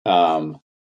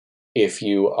 If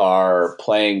you are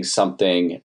playing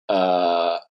something,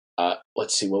 let's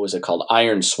see, what was it called?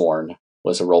 Ironsworn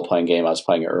was a role-playing game I was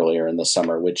playing earlier in the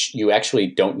summer, which you actually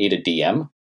don't need a DM.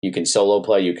 You can solo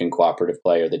play, you can cooperative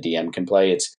play, or the DM can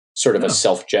play. It's sort of a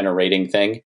self-generating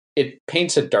thing. It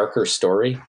paints a darker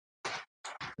story.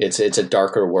 It's a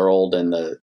darker world, and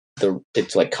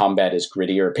it's like combat is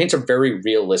grittier. It paints a very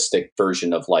realistic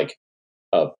version of like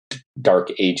a Dark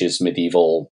Ages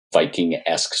medieval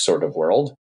Viking-esque sort of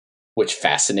world, which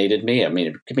fascinated me. I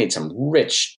mean, it made some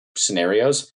rich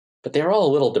scenarios, but they're all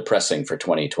a little depressing for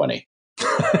 2020.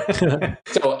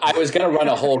 So I was going to run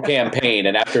a whole campaign,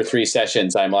 and after 3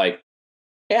 sessions, I'm like,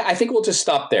 yeah, I think we'll just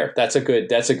stop there. That's a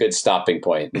good stopping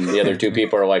point. And the other 2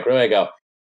 people are like, really? I go,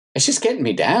 it's just getting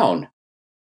me down.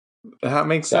 That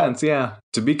makes sense. Yeah.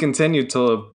 To be continued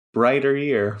till a brighter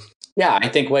year. Yeah. I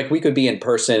think like we could be in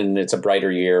person and it's a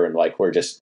brighter year, and like, we're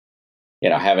just,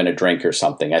 having a drink or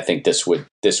something. I think this would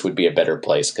be a better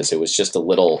place, because it was just a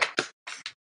little,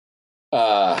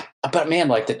 but man,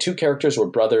 like the 2 characters were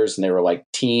brothers, and they were like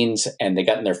teens, and they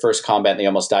got in their first combat and they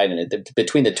almost died. And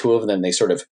between the 2 of them, they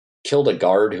sort of killed a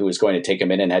guard who was going to take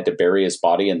him in and had to bury his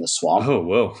body in the swamp. Oh,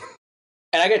 whoa.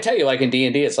 And I got to tell you, like in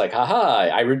D&D, it's like, haha,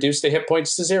 I reduced the hit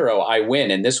points to 0. I win.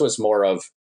 And this was more of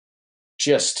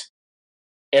just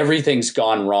everything's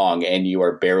gone wrong and you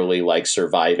are barely like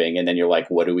surviving. And then you're like,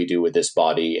 what do we do with this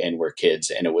body? And we're kids.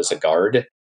 And it was a guard.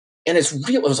 And it's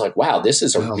real. It was like, wow, this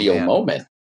is a real moment.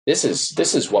 This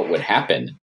is what would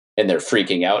happen. And they're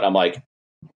freaking out. I'm like,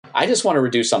 I just want to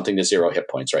reduce something to 0 hit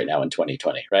points right now in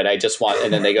 2020. Right. I just want,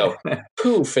 and then they go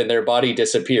poof, and their body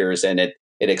disappears, and it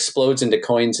explodes into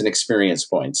coins and experience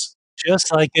points.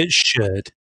 Just like it should.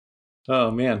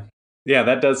 Oh, man. Yeah,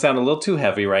 that does sound a little too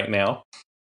heavy right now.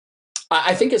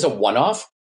 I think as a one-off,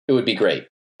 it would be great.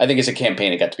 I think as a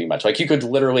campaign, it got to be much. Like you could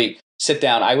literally sit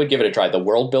down. I would give it a try. The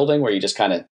world building, where you just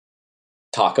kind of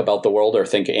talk about the world or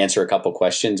answer a couple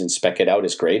questions and spec it out,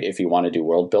 is great. If you want to do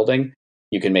world building,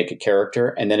 you can make a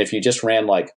character. And then if you just ran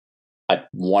like a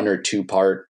 1 or 2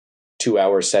 part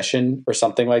 2-hour session or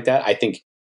something like that, I think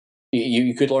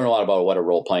you could learn a lot about what a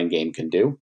role-playing game can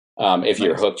do. If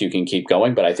you're hooked, you can keep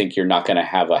going, but I think you're not going to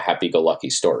have a happy-go-lucky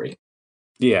story.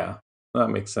 Yeah, that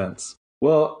makes sense.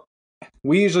 Well,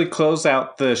 we usually close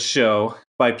out the show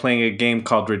by playing a game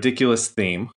called Ridiculous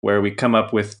Theme, where we come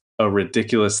up with a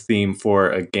ridiculous theme for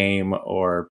a game,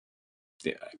 or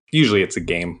usually it's a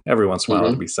game. Every once in a while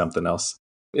it'll be something else.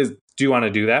 Do you want to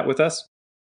do that with us?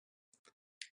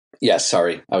 Yes,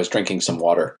 sorry. I was drinking some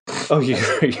water. Oh,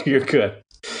 you're good.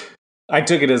 I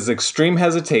took it as extreme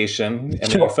hesitation,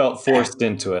 and then you felt forced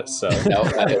into it. So no,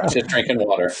 I was just drinking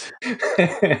water.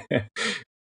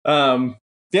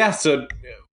 Yeah, so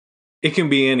it can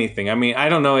be anything. I mean, I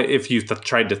don't know if you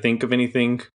tried to think of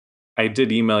anything. I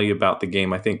did email you about the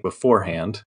game, I think,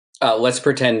 beforehand. Let's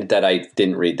pretend that I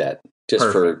didn't read that,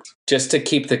 just to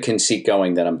keep the conceit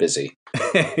going that I'm busy.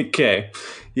 Okay,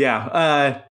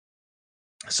 yeah.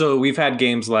 So we've had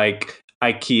games like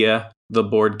IKEA, the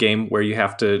board game where you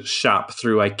have to shop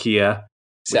through IKEA.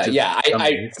 So, yeah,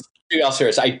 to be all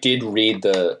serious, I did read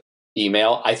the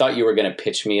email. I thought you were going to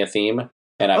pitch me a theme,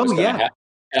 and I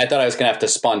thought I was going to have to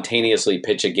spontaneously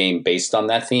pitch a game based on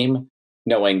that theme,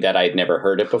 knowing that I'd never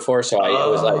heard it before. So I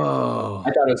was like,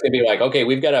 I thought it was going to be like, okay,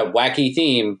 we've got a wacky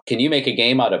theme. Can you make a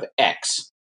game out of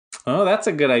X? Oh, that's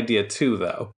a good idea too,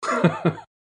 though.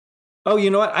 Oh, you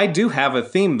know what? I do have a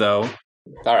theme, though.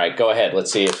 All right, go ahead.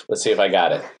 Let's see if I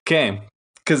got it. Okay.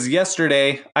 because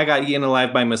yesterday I got eaten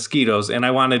alive by mosquitoes, and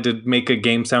I wanted to make a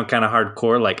game sound kind of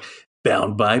hardcore, like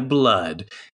Bound by Blood,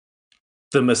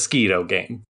 the mosquito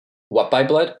game. What by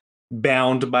blood?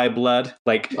 Bound by Blood,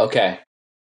 like Okay.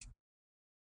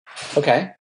 So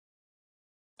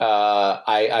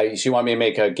you want me to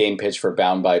make a game pitch for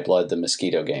Bound by Blood, the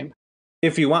mosquito game?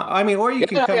 if you want. I mean, or you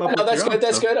can come up with that's your good. own,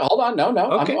 That's good. Hold on,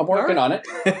 no, Okay, I'm working on it.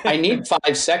 I need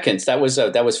 5 seconds. That was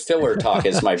filler talk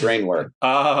as my brain worked.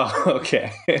 Oh,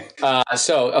 okay. I'm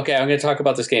going to talk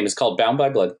about this game. It's called Bound by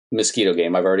Blood, mosquito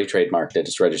game. I've already trademarked it.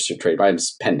 It's registered trademark.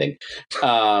 It's pending.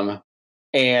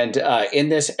 In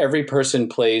this, every person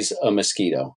plays a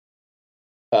mosquito.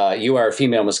 You are a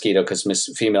female mosquito because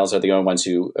females are the only ones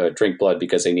who drink blood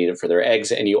because they need it for their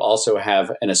eggs. And you also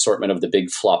have an assortment of the big,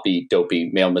 floppy, dopey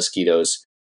male mosquitoes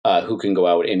who can go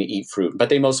out and eat fruit. But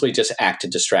they mostly just act to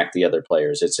distract the other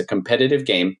players. It's a competitive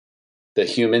game. The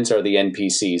humans are the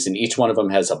NPCs, and each one of them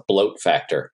has a bloat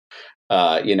factor,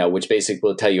 which basically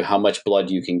will tell you how much blood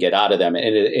you can get out of them.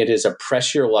 And it is a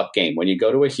press your luck game. When you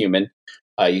go to a human,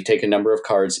 you take a number of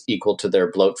cards equal to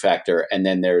their bloat factor, and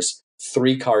then there's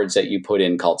 3 cards that you put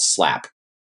in called slap.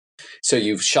 So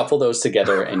you shuffle those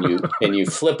together and you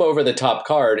flip over the top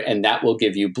card, and that will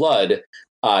give you blood.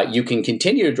 You can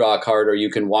continue to draw a card or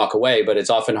you can walk away, but it's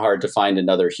often hard to find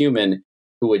another human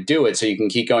who would do it. So you can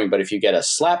keep going. But if you get a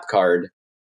slap card,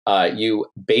 you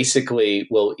basically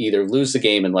will either lose the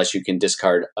game unless you can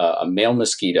discard a male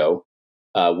mosquito,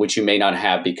 which you may not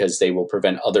have because they will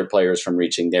prevent other players from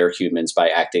reaching their humans by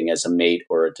acting as a mate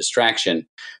or a distraction.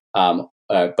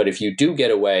 But if you do get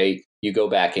away, you go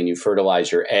back and you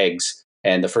fertilize your eggs.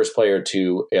 And the first player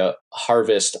to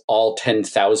harvest all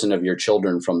 10,000 of your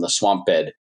children from the swamp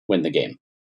bed win the game.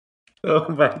 Oh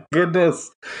my goodness.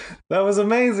 That was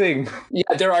amazing.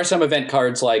 Yeah, there are some event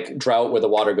cards like drought where the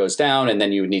water goes down and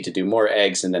then you would need to do more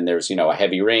eggs. And then there's, a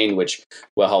heavy rain, which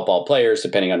will help all players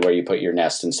depending on where you put your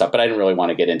nest and stuff. But I didn't really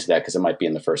want to get into that because it might be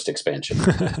in the first expansion.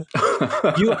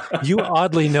 You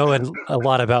oddly know a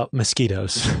lot about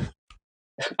mosquitoes.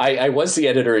 I was the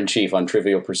editor-in-chief on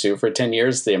Trivial Pursuit for 10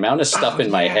 years. The amount of stuff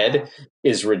in my head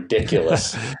is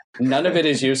ridiculous. None of it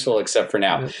is useful except for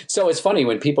now. So it's funny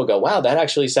when people go, wow, that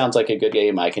actually sounds like a good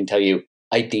game. I can tell you,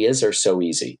 ideas are so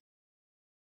easy.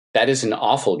 That is an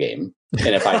awful game.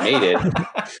 And if I made it,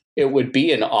 it would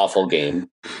be an awful game.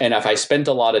 And if I spent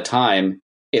a lot of time,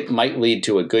 it might lead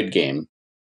to a good game.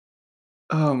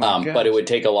 Oh my gosh. But it would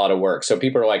take a lot of work. So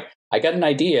people are like, I got an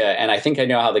idea and I think I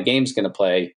know how the game's going to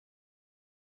play.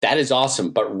 That is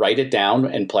awesome, but write it down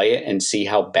and play it and see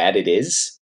how bad it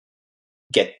is.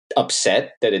 Get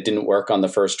upset that it didn't work on the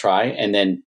first try and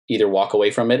then either walk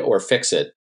away from it or fix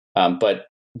it. But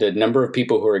the number of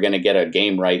people who are going to get a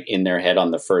game right in their head on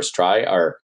the first try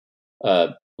are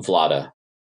Vlada,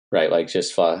 right? Like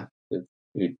just,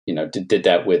 did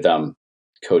that with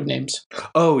code names.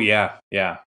 Oh, yeah.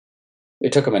 Yeah.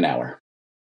 It took him an hour.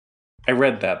 I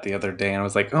read that the other day and I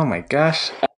was like, oh my gosh.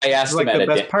 I asked him like the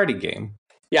best party game.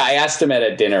 Yeah, I asked him at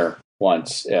a dinner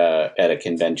once at a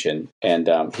convention, and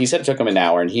he said it took him an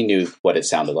hour, and he knew what it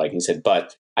sounded like. He said,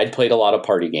 but I'd played a lot of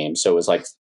party games, so it was like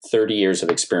 30 years of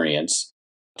experience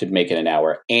to make it an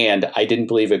hour, and I didn't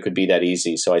believe it could be that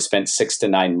easy, so I spent 6 to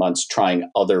 9 months trying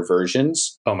other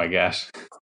versions. Oh my gosh.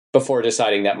 Before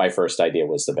deciding that my first idea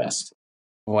was the best.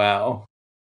 Wow.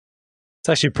 It's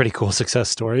actually a pretty cool success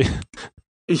story.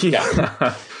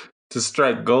 Yeah. To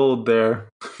strike gold there.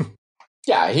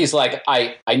 Yeah, he's like,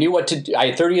 I knew what to do. I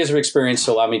had 30 years of experience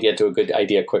to allow me to get to a good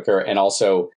idea quicker, and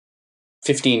also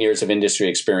 15 years of industry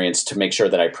experience to make sure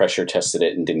that I pressure tested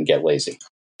it and didn't get lazy.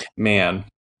 Man.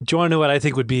 Do you want to know what I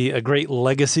think would be a great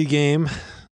legacy game?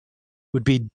 Would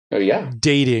be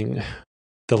dating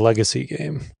the legacy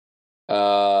game.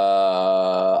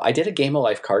 I did a Game of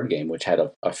Life card game, which had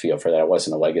a feel for that. It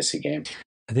wasn't a legacy game.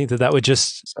 I think that would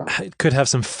it could have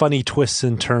some funny twists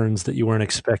and turns that you weren't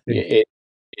expecting.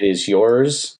 It is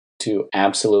yours to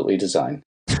absolutely design.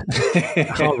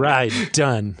 All right,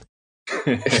 done.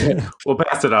 We'll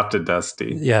pass it off to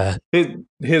Dusty. Yeah.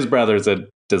 His brother's a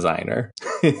designer.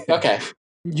 Okay.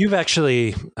 You've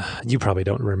actually, you probably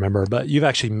don't remember, but you've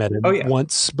actually met him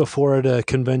once before at a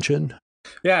convention.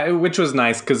 Yeah, which was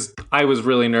nice because I was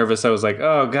really nervous. I was like,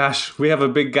 oh gosh, we have a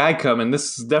big guy coming.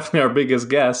 This is definitely our biggest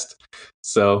guest.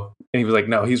 So, and he was like,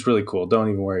 no, he's really cool. Don't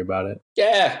even worry about it.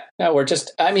 Yeah. No,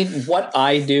 what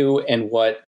I do and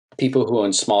what people who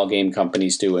own small game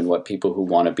companies do and what people who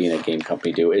want to be in a game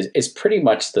company do is pretty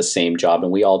much the same job.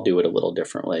 And we all do it a little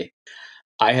differently.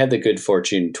 I had the good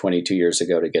fortune 22 years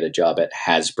ago to get a job at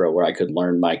Hasbro where I could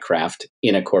learn my craft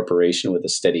in a corporation with a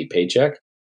steady paycheck,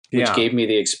 which gave me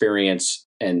the experience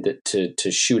and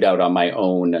to shoot out on my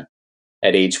own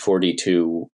at age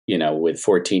 42, with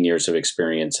 14 years of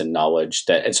experience and knowledge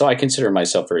and so I consider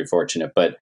myself very fortunate,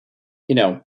 but,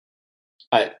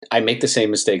 I make the same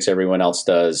mistakes everyone else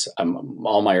does.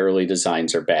 All my early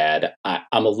designs are bad.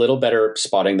 I'm a little better at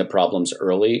spotting the problems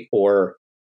early, or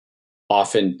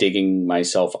often digging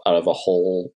myself out of a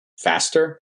hole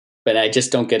faster. But I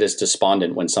just don't get as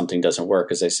despondent when something doesn't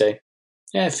work, as I say,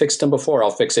 I fixed them before,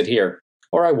 I'll fix it here.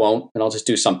 Or I won't, and I'll just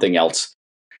do something else.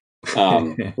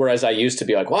 Whereas I used to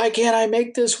be like, why can't I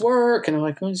make this work? And I'm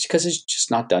like, well, it's because it's just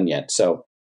not done yet. So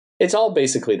it's all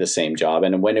basically the same job.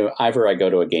 And whenever I go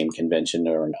to a game convention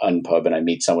or an unpub and I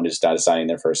meet someone who's designing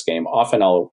their first game, often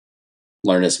I'll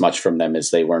learn as much from them as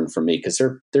they learn from me, because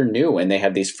they're new and they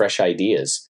have these fresh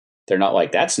ideas. They're not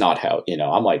like, that's not how,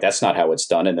 I'm like, that's not how it's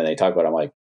done. And then they talk about it, I'm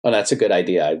like, oh, that's a good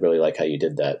idea. I really like how you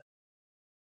did that.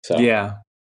 So yeah,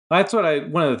 that's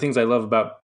one of the things I love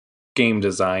about game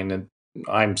design, and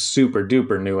I'm super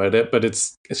duper new at it, but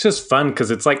it's just fun because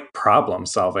it's like problem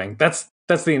solving. That's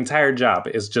the entire job,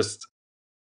 is just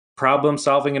problem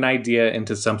solving an idea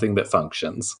into something that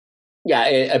functions.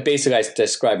 Yeah, basically I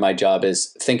describe my job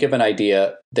as think of an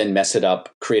idea, then mess it up,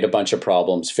 create a bunch of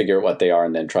problems, figure out what they are,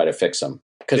 and then try to fix them.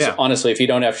 Because honestly, if you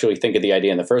don't actually think of the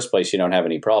idea in the first place, you don't have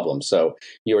any problems. So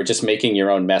you are just making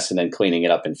your own mess and then cleaning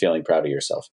it up and feeling proud of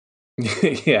yourself.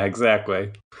 Yeah,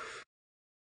 exactly.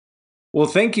 Well,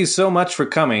 thank you so much for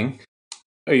coming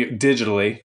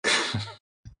digitally.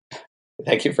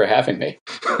 Thank you for having me.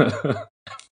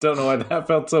 Don't know why that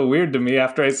felt so weird to me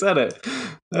after I said it.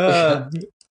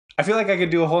 I feel like I could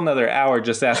do a whole nother hour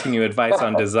just asking you advice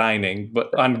on designing,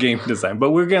 but on game design.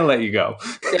 But we're gonna let you go.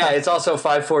 Yeah, it's also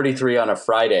 5:43 on a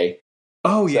Friday.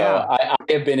 Oh yeah, so I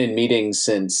have been in meetings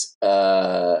since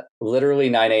literally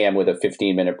 9 a.m. with a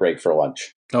 15-minute break for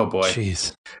lunch. Oh boy,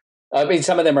 jeez. I mean,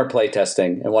 some of them are play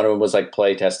testing, and one of them was like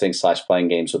play testing / playing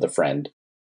games with a friend.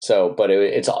 So, but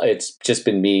it's just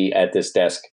been me at this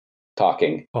desk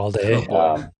talking all day.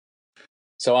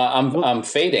 So I'm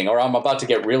fading, or I'm about to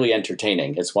get really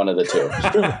entertaining. It's one of the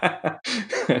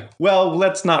two. Well,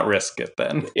 let's not risk it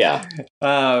then. Yeah.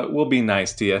 We'll be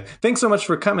nice to you. Thanks so much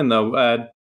for coming, though.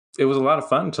 It was a lot of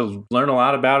fun to learn a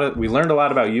lot about it. We learned a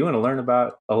lot about you and to learn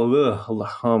about.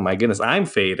 Oh my goodness, I'm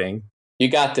fading. You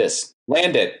got this.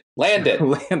 Land it. Land it.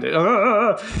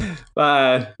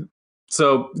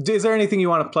 So, is there anything you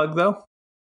want to plug, though?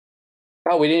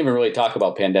 Oh, we didn't even really talk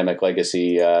about Pandemic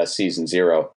Legacy Season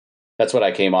 0. That's what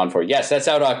I came on for. Yes, that's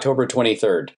out October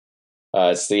 23rd.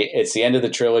 It's the end of the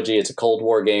trilogy. It's a Cold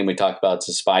War game. We talked about it's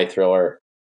a spy thriller.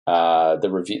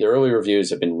 The early reviews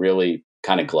have been really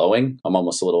kind of glowing. I'm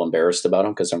almost a little embarrassed about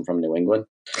them because I'm from New England.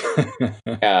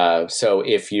 So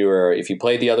if you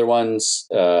played the other ones,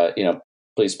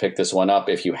 please pick this one up.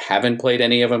 If you haven't played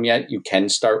any of them yet, you can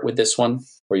start with this one,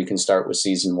 or you can start with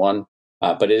Season 1.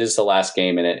 But it is the last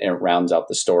game, and it rounds out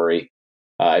the story.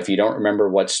 If you don't remember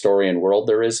what story and world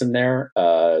there is in there,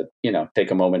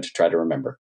 take a moment to try to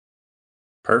remember.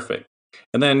 Perfect.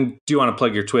 And then, do you want to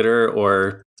plug your Twitter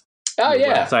or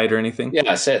website or anything?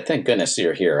 Yeah, thank goodness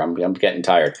you're here. I'm getting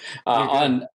tired.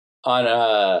 On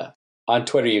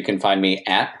Twitter, you can find me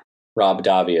at Rob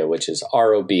Daviau, which is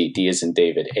ROB, D as in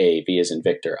David, A, V as in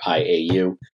Victor,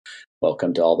 IAU.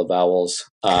 Welcome to all the vowels.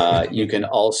 You can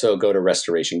also go to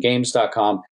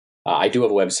restorationgames.com. I do have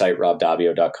a website,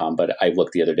 robdaviau.com, but I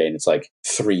looked the other day and it's like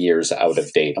 3 years out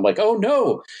of date. I'm like, oh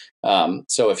no.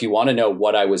 So if you want to know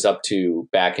what I was up to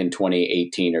back in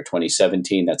 2018 or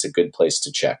 2017, that's a good place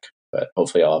to check. But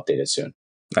hopefully I'll update it soon.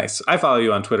 Nice. I follow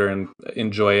you on Twitter and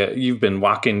enjoy it. You've been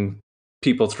walking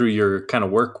people through your kind of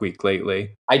work week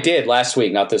lately. I did last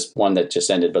week, not this one that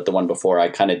just ended, but the one before. I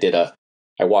kind of did I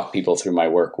walked people through my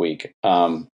work week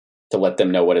to let them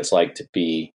know what it's like to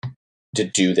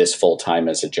do this full time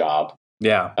as a job.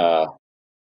 Yeah.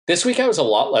 This week I was a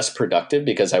lot less productive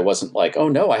because I wasn't like, oh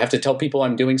no, I have to tell people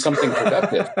I'm doing something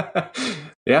productive.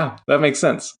 Yeah, that makes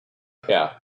sense.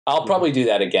 Yeah. I'll probably do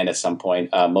that again at some point.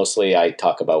 Mostly I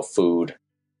talk about food.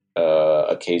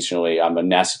 Occasionally I'm in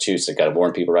Massachusetts. I got to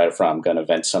warn people right up front. I'm going to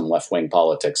vent some left-wing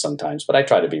politics sometimes, but I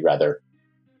try to be rather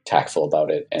tactful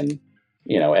about it. And,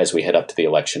 as we head up to the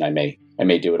election, I may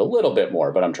do it a little bit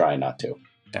more, but I'm trying not to.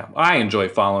 Yeah, I enjoy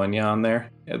following you on there.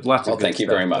 Lots of good thank you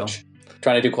very much.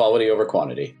 Trying to do quality over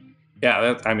quantity.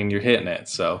 Yeah, you're hitting it.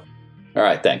 So, all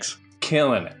right, thanks.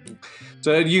 Killing it.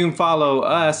 So you can follow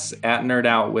us at Nerd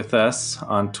Out With Us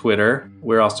on Twitter.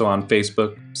 We're also on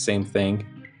Facebook, same thing.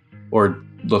 Or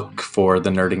look for the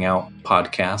Nerding Out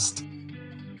podcast.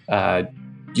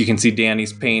 You can see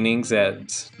Danny's paintings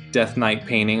at Death Knight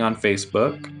Painting on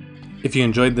Facebook. If you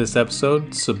enjoyed this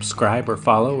episode, subscribe or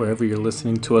follow wherever you're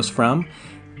listening to us from,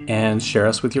 and share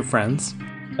us with your friends.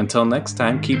 Until next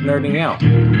time, keep nerding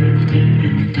out.